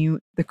music venue,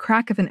 the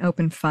crack of an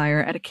open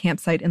fire at a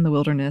campsite in the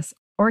wilderness,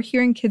 or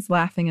hearing kids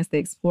laughing as they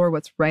explore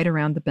what's right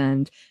around the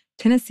bend,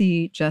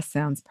 Tennessee just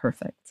sounds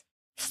perfect.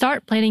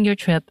 Start planning your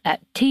trip at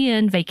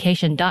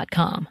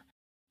tnvacation.com.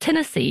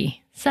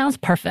 Tennessee sounds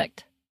perfect.